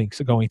elections, I think,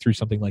 so going through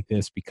something like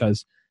this,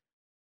 because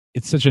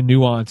it's such a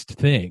nuanced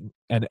thing,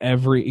 and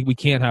we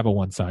can't have a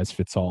one size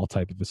fits all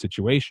type of a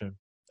situation,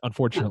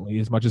 unfortunately,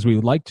 as much as we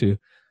would like to.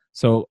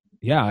 So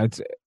yeah,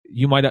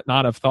 you might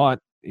not have thought,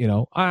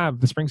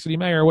 the Spring City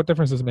mayor, what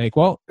difference does it make?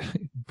 Well,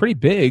 pretty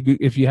big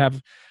if you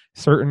have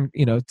certain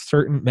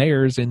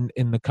mayors in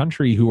the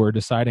country who are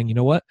deciding,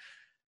 what,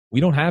 we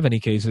don't have any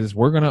cases,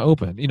 we're going to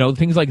open,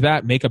 things like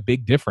that make a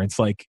big difference.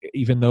 Like,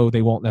 even though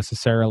they won't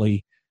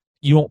necessarily,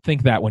 you won't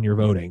think that when you're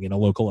voting in a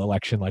local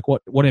election, like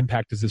what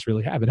impact does this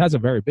really have? It has a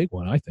very big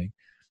one, I think,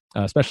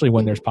 especially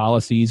when there's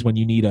policies, when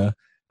you need a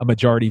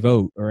majority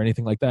vote or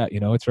anything like that,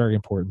 it's very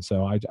important.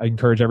 So I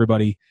encourage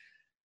everybody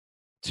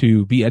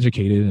to be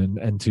educated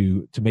and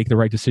to make the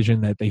right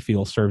decision that they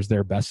feel serves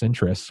their best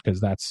interests,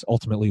 because that's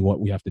ultimately what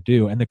we have to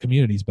do, and the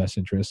community's best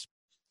interests.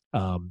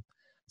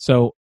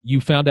 So you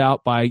found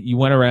out you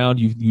went around,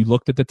 you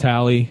looked at the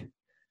tally.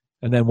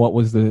 And then what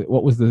was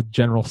the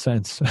general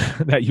sense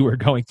that you were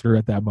going through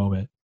at that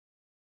moment?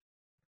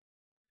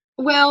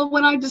 Well,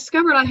 when I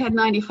discovered I had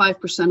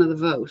 95% of the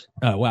vote,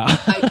 oh wow,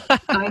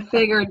 I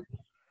figured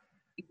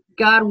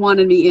God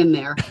wanted me in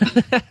there.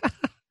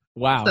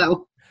 Wow,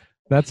 so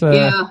that's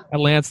a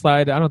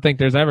landslide. I don't think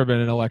there's ever been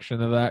an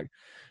election of that,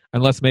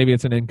 unless maybe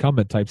it's an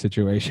incumbent type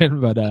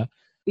situation. But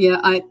yeah,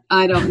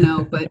 I don't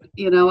know, but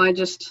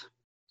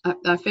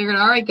I figured,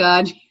 all right,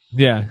 God.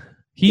 Yeah,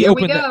 he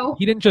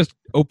didn't just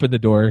open the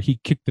door; he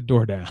kicked the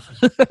door down.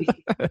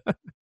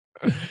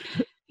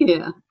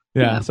 Yeah.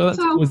 Yeah. So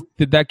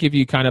did that give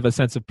you kind of a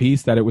sense of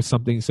peace that it was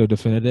something so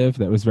definitive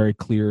that was very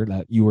clear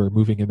that you were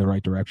moving in the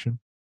right direction?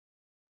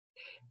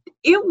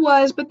 It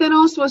was, but then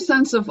also a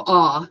sense of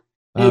awe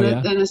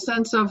and a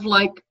sense of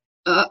like,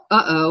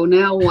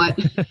 now what?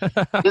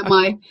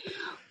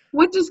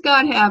 What does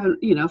God have,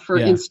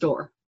 in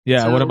store?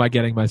 Yeah. So, what am I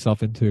getting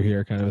myself into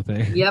here, kind of a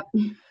thing? Yep.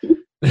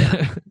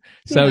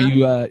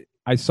 So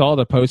I saw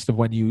the post of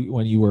when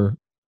you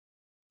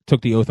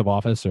took the oath of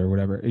office or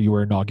whatever, you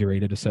were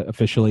inaugurated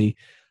officially.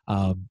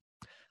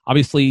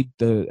 Obviously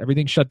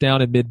everything shut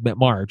down in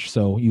mid-March,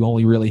 so you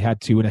only really had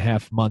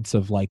 2.5 months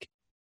of like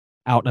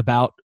out and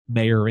about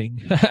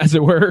mayoring, as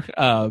it were.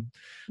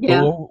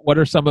 What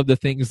are some of the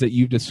things that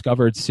you've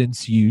discovered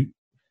since you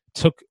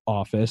took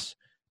office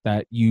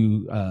that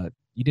you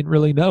didn't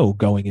really know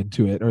going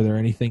into it? Are there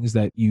any things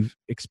that you've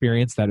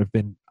experienced that have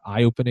been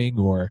eye-opening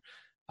or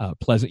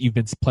pleasant? You've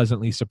been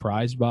pleasantly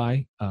surprised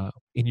by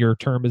in your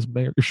term as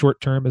mayor, your short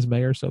term as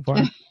mayor so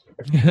far?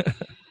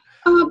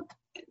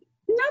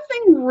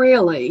 Nothing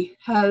really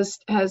has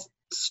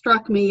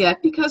struck me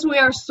yet because we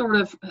are sort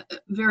of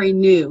very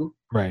new,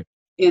 right,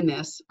 in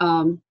this.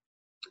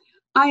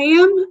 I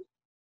am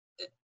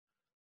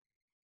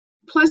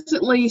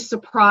pleasantly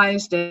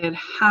surprised at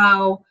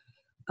how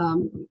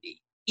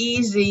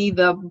easy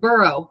the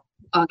borough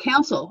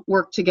council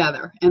worked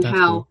together, and that's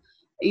how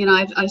cool.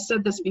 I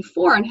said this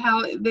before, and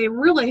how they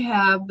really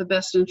have the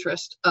best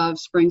interest of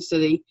Spring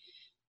City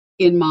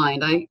in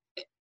mind.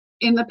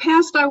 In the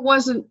past, I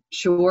wasn't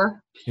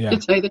sure, to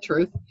tell you the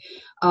truth,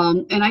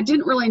 and I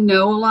didn't really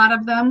know a lot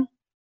of them.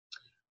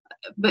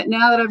 But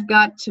now that I've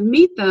got to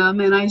meet them,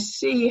 and I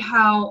see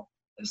how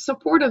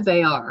supportive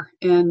they are,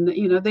 and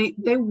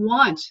they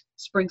want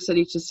Spring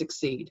City to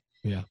succeed.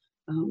 Yeah,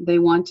 they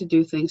want to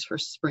do things for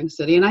Spring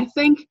City, and I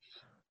think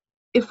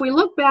if we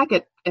look back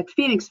at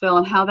Phoenixville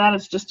and how that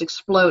has just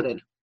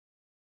exploded,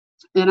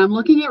 and I'm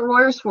looking at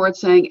Royersford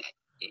saying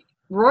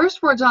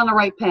Royersford's on the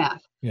right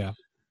path. Yeah.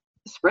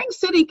 Spring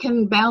City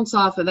can bounce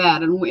off of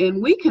that, and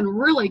we can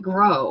really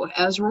grow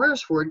as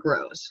Royersford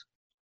grows.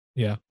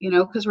 Yeah.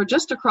 Because we're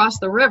just across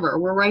the river.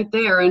 We're right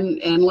there,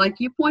 and like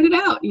you pointed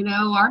out,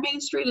 our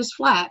Main Street is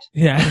flat.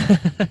 Yeah.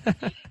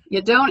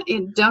 You don't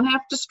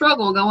have to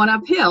struggle going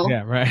uphill.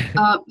 Yeah, right.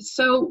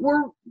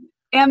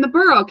 And the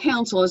borough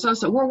council is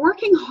also, we're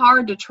working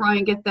hard to try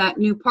and get that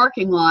new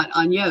parking lot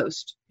on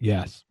Yost.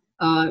 Yes.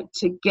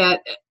 To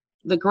get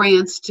the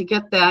grants to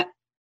get that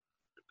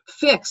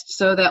fixed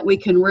so that we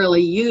can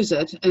really use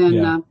it.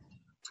 And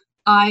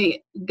I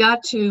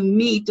got to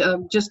meet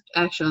just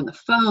actually on the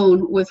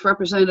phone with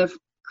Representative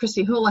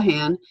Chrissy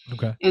Houlihan.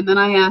 Okay. And then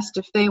I asked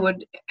if they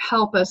would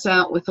help us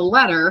out with a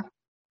letter.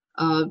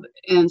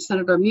 And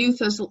Senator Muth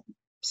has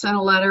sent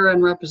a letter,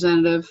 and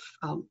Representative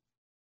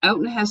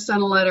Outen has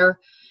sent a letter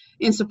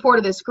in support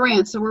of this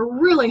grant. So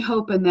we're really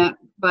hoping that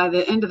by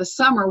the end of the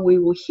summer, we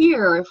will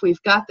hear if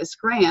we've got this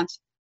grant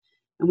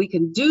and we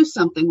can do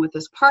something with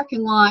this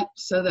parking lot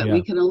so that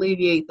we can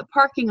alleviate the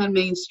parking on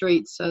Main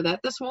Street, so that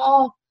this will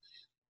all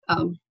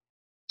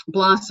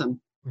blossom.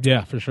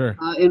 Yeah, for sure.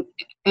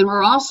 And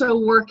we're also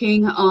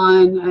working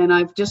on, and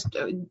I've just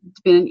been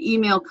in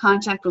email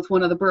contact with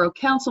one of the borough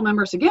council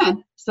members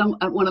again,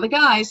 one of the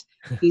guys.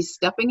 He's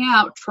stepping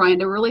out, trying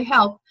to really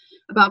help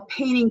about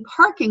painting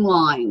parking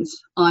lines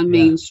on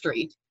Main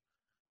Street,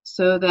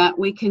 so that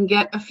we can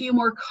get a few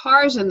more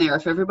cars in there.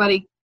 If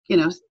everybody,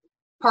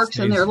 parks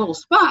in their little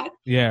spot,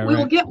 we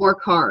will get more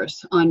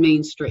cars on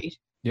Main Street.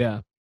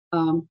 Yeah.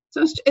 So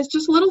it's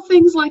just little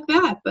things like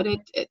that, but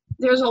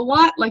there's a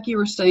lot, like you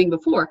were saying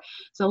before,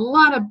 it's a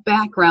lot of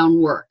background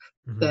work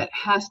that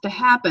has to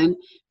happen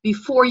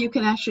before you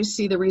can actually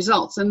see the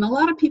results. And a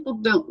lot of people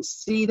don't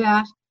see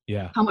that,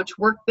 how much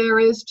work there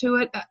is to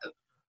it,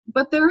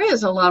 but there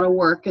is a lot of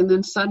work, and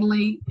then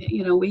suddenly,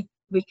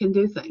 we can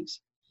do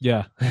things.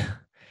 Yeah.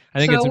 I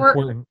think it's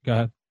important. Go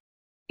ahead.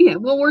 Yeah,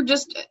 well, we're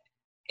just,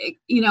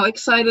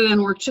 excited,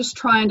 and we're just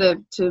trying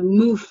to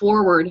move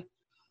forward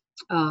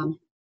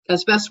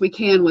as best we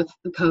can with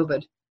the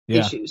COVID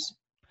issues.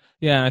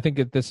 Yeah, I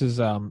think this is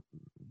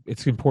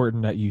it's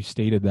important that you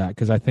stated that,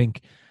 because I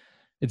think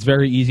it's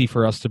very easy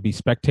for us to be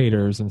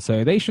spectators and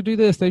say they should do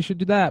this, they should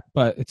do that,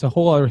 but it's a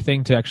whole other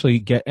thing to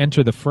actually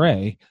enter the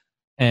fray.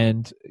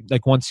 And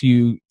like once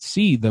you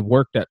see the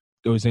work that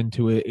goes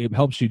into it, it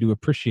helps you to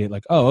appreciate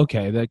like, oh,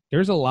 okay,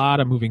 there's a lot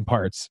of moving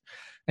parts,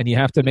 and you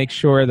have to make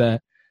sure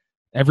that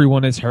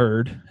everyone is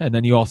heard, and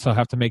then you also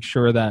have to make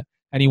sure that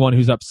anyone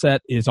who's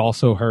upset is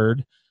also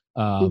heard.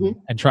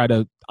 and try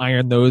to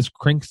iron those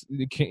kinks,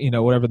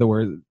 whatever the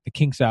word, the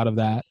kinks out of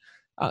that.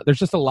 There's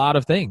just a lot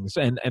of things.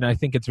 And I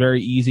think it's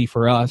very easy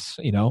for us,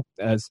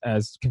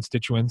 as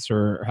constituents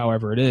or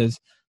however it is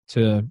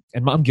and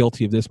I'm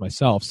guilty of this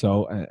myself.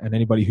 So, and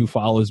anybody who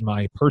follows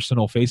my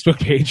personal Facebook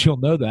page, you'll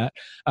know that,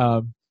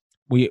 I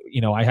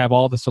have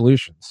all the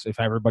solutions if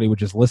everybody would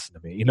just listen to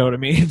me, you know what I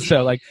mean?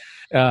 So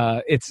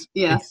it's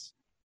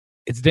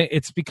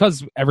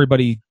because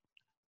everybody,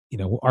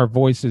 our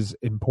voice is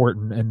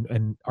important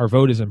and our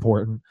vote is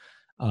important.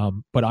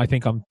 But I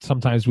think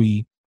sometimes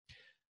we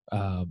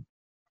don't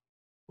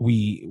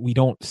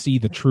see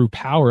the true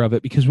power of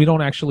it because we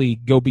don't actually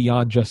go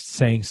beyond just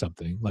saying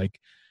something. Like,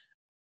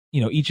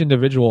 each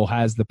individual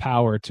has the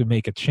power to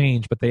make a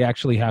change, but they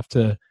actually have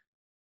to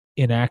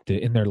enact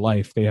it in their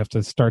life. They have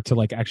to start to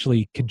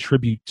actually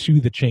contribute to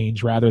the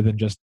change rather than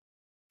just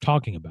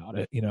talking about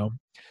it,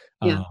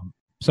 Yeah.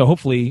 So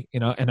hopefully,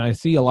 and I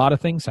see a lot of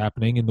things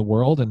happening in the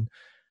world, and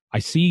I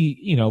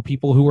see,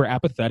 people who are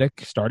apathetic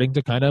starting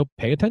to kind of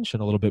pay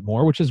attention a little bit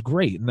more, which is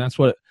great. And that's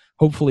what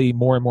hopefully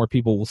more and more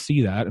people will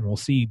see that, and we'll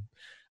see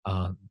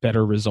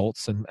better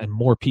results and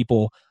more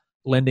people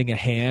lending a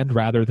hand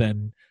rather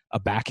than a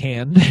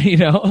backhand,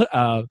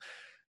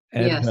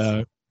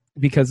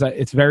 because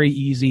it's very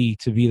easy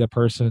to be the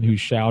person who's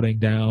shouting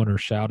down or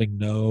shouting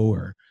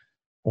no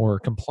or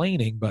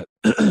complaining, but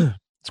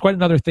it's quite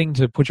another thing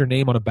to put your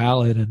name on a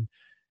ballot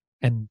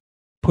and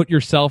put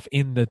yourself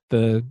in the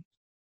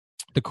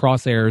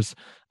crosshairs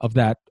of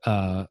that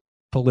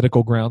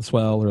political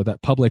groundswell or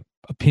that public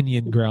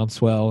opinion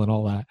groundswell and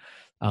all that.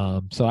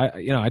 So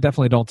I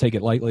definitely don't take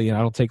it lightly, and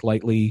I don't take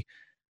lightly,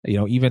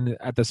 even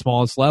at the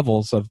smallest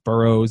levels of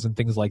boroughs and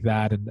things like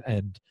that,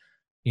 and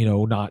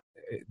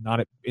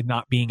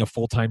not being a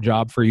full-time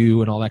job for you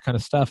and all that kind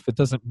of stuff. It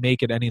doesn't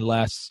make it any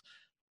less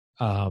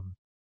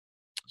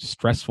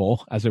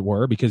stressful, as it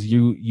were, because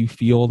you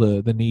feel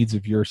the needs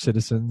of your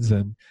citizens,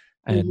 and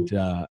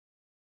I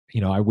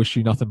wish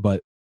you nothing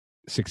but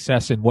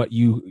success in what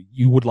you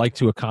would like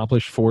to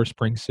accomplish for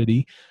Spring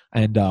City.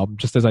 And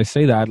just as I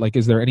say that,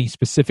 is there any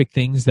specific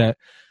things that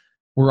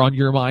were on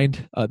your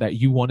mind that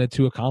you wanted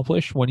to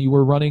accomplish when you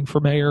were running for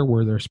mayor?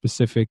 Were there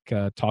specific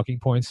talking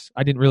points?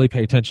 I didn't really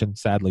pay attention,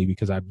 sadly,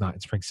 because I'm not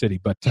in Spring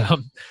City, but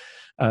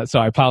so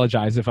I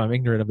apologize if I'm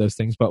ignorant of those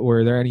things. But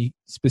were there any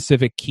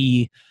specific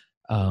key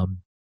what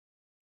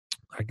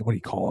do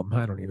you call them?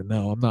 I don't even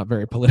know. I'm not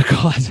very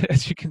political,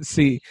 as you can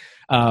see.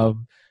 What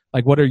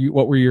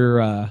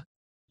were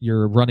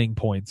your running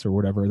points or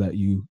whatever that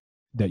you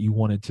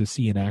wanted to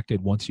see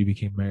enacted once you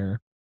became mayor?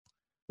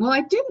 Well,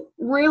 I didn't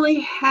really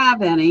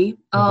have any.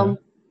 Okay.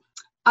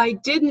 I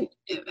didn't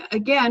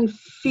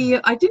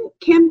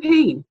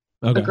campaign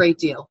a great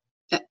deal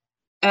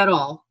at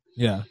all.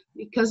 Yeah.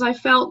 Because I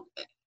felt,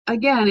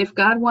 again, if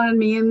God wanted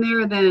me in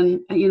there,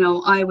 then,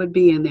 I would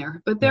be in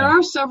there. But there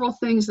are several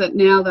things that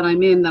now that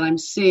I'm in, that I'm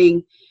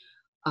seeing,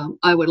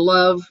 I would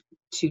love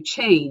to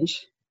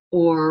change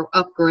or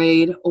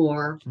upgrade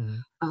or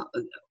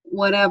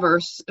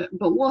whatever.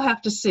 But we'll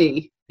have to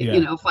see,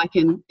 if I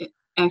can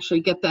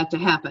actually get that to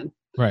happen.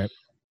 Right.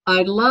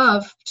 I'd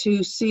love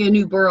to see a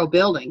new borough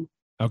building.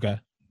 Okay.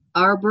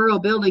 Our borough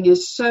building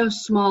is so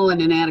small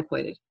and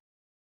inadequate.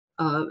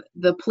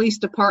 The police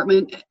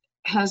department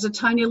has a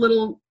tiny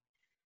little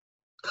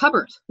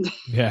cupboard.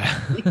 Yeah.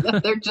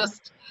 They're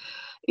just,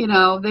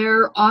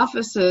 their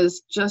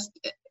offices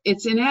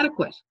it's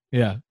inadequate.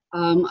 Yeah.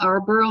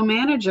 Our borough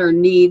manager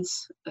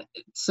needs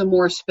some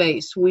more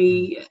space.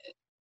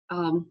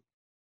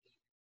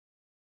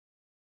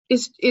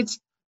 It's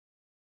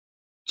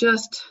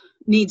just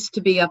needs to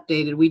be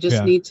updated. We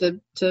just need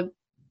to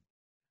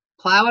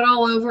plow it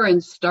all over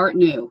and start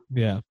new.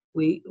 Yeah.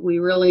 We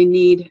really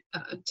need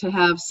to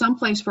have some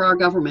place for our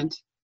government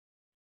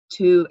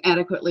to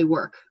adequately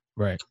work.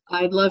 Right.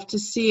 I'd love to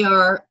see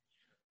our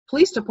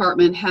police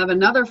department have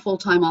another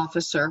full-time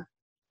officer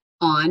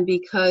on,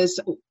 because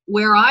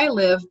where I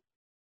live,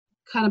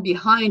 kind of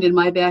behind in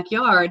my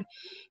backyard,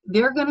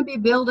 they're going to be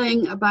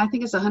building about, I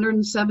think it's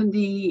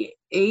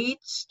 178,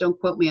 don't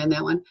quote me on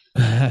that one,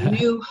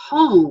 new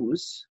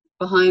homes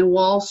behind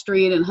Wall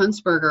Street and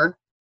Huntsberger.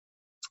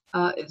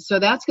 So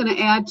that's going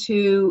to add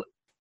to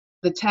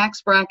the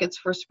tax brackets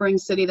for Spring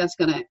City. That's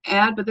going to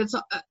add, but that's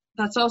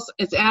also,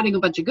 it's adding a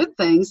bunch of good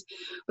things,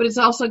 but it's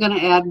also going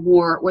to add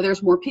more. Where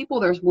there's more people,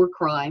 there's more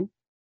crime.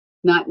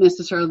 Not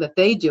necessarily that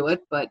they do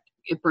it, but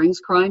it brings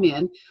crime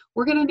in.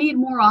 We're going to need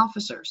more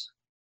officers.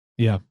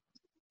 Yeah.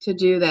 To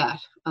do that.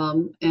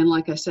 And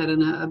like I said,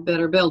 in a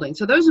better building.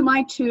 So those are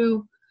my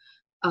two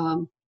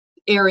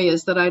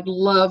areas that I'd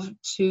love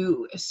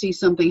to see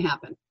something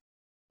happen.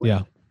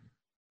 Yeah.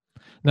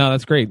 No,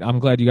 that's great. I'm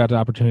glad you got the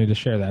opportunity to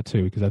share that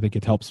too, because I think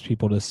it helps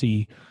people to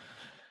see,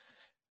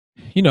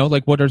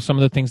 what are some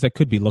of the things that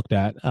could be looked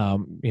at.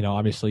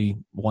 Obviously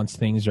once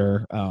things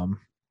are a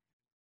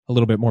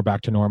little bit more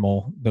back to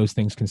normal, those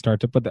things can start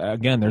to, but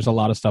again, there's a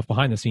lot of stuff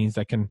behind the scenes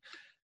that can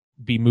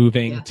be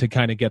moving to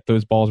kind of get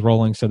those balls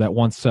rolling, so that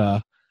once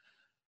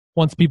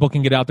people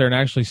can get out there and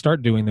actually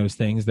start doing those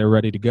things, they're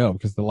ready to go,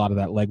 because a lot of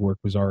that legwork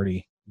was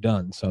already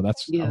done. So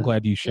I'm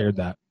glad you shared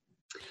that.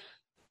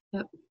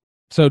 Yep.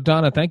 So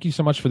Donna, thank you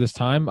so much for this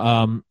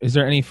time. Is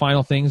there any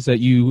final things that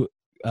you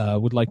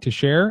would like to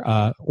share,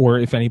 or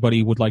if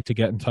anybody would like to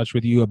get in touch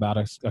with you about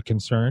a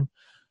concern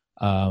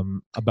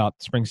about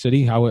Spring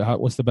City,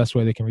 what's the best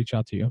way they can reach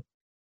out to you?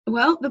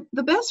 Well,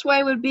 the best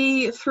way would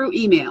be through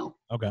email.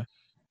 Okay.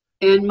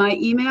 And my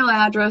email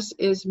address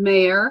is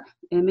mayor,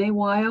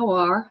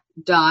 MAYOR,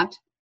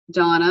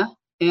 Donna,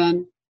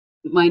 and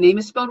my name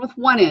is spelled with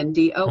one N,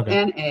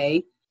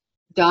 DONA,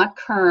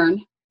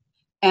 .Kern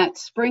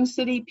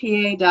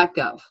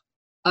 @springcitypa.gov.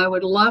 I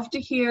would love to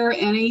hear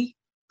any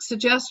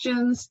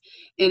suggestions,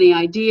 any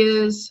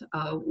ideas,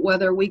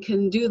 whether we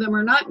can do them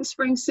or not in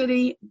Spring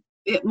City.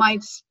 It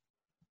might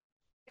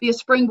be a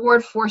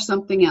springboard for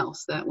something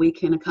else that we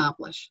can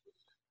accomplish.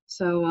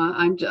 So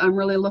I'm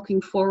really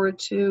looking forward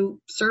to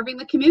serving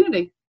the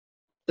community,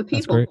 the people.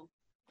 That's great.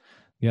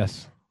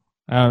 Yes.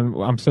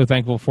 I'm so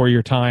thankful for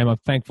your time. I'm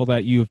thankful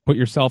that you've put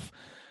yourself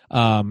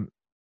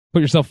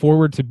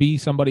forward to be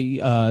somebody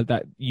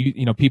that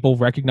people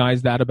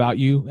recognize that about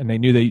you, and they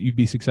knew that you'd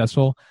be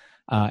successful,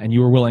 and you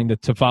were willing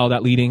to follow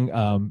that leading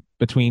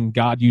between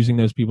God using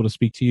those people to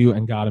speak to you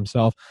and God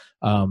himself.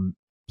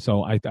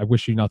 So I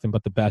wish you nothing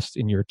but the best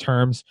in your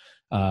terms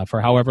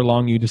for however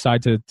long you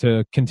decide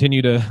to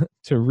continue to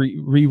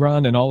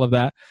rerun and all of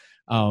that.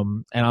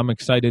 And I'm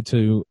excited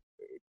to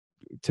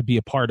be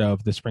a part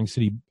of the Spring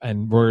City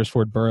and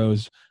Royersford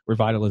boroughs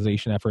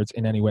revitalization efforts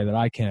in any way that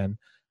I can.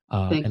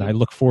 And I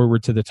look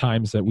forward to the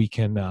times that we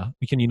can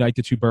unite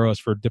the two boroughs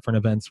for different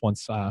events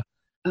once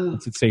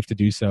it's safe to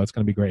do so. It's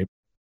going to be great.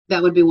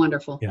 That would be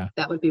wonderful. Yeah.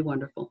 That would be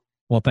wonderful.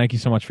 Well, thank you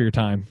so much for your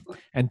time.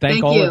 And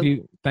thank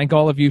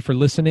all of you for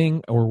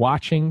listening or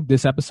watching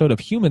this episode of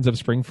Humans of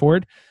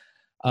Springford.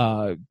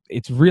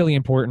 It's really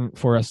important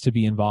for us to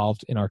be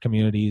involved in our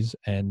communities.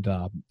 And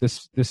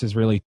this has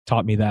really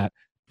taught me that,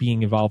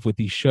 being involved with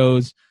these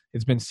shows.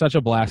 It's been such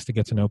a blast to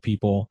get to know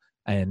people.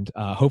 And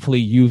hopefully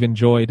you've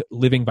enjoyed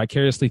living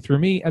vicariously through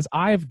me as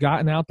I've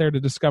gotten out there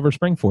to discover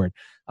Springford.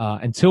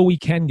 Until we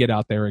can get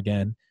out there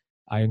again,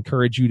 I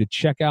encourage you to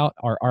check out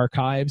our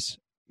archives.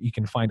 You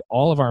can find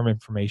all of our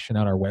information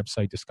on our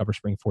website,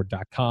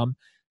 discoverspringford.com.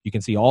 You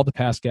can see all the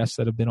past guests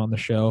that have been on the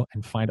show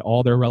and find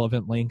all their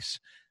relevant links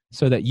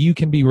so that you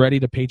can be ready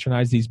to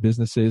patronize these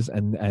businesses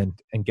and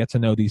get to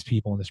know these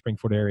people in the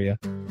Springford area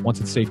once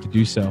it's safe to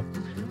do so.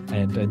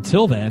 And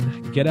until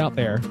then, get out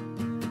there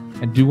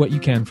and do what you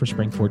can for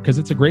Springford, because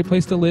it's a great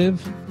place to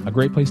live, a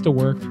great place to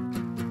work,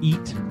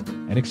 eat,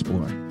 and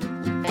explore.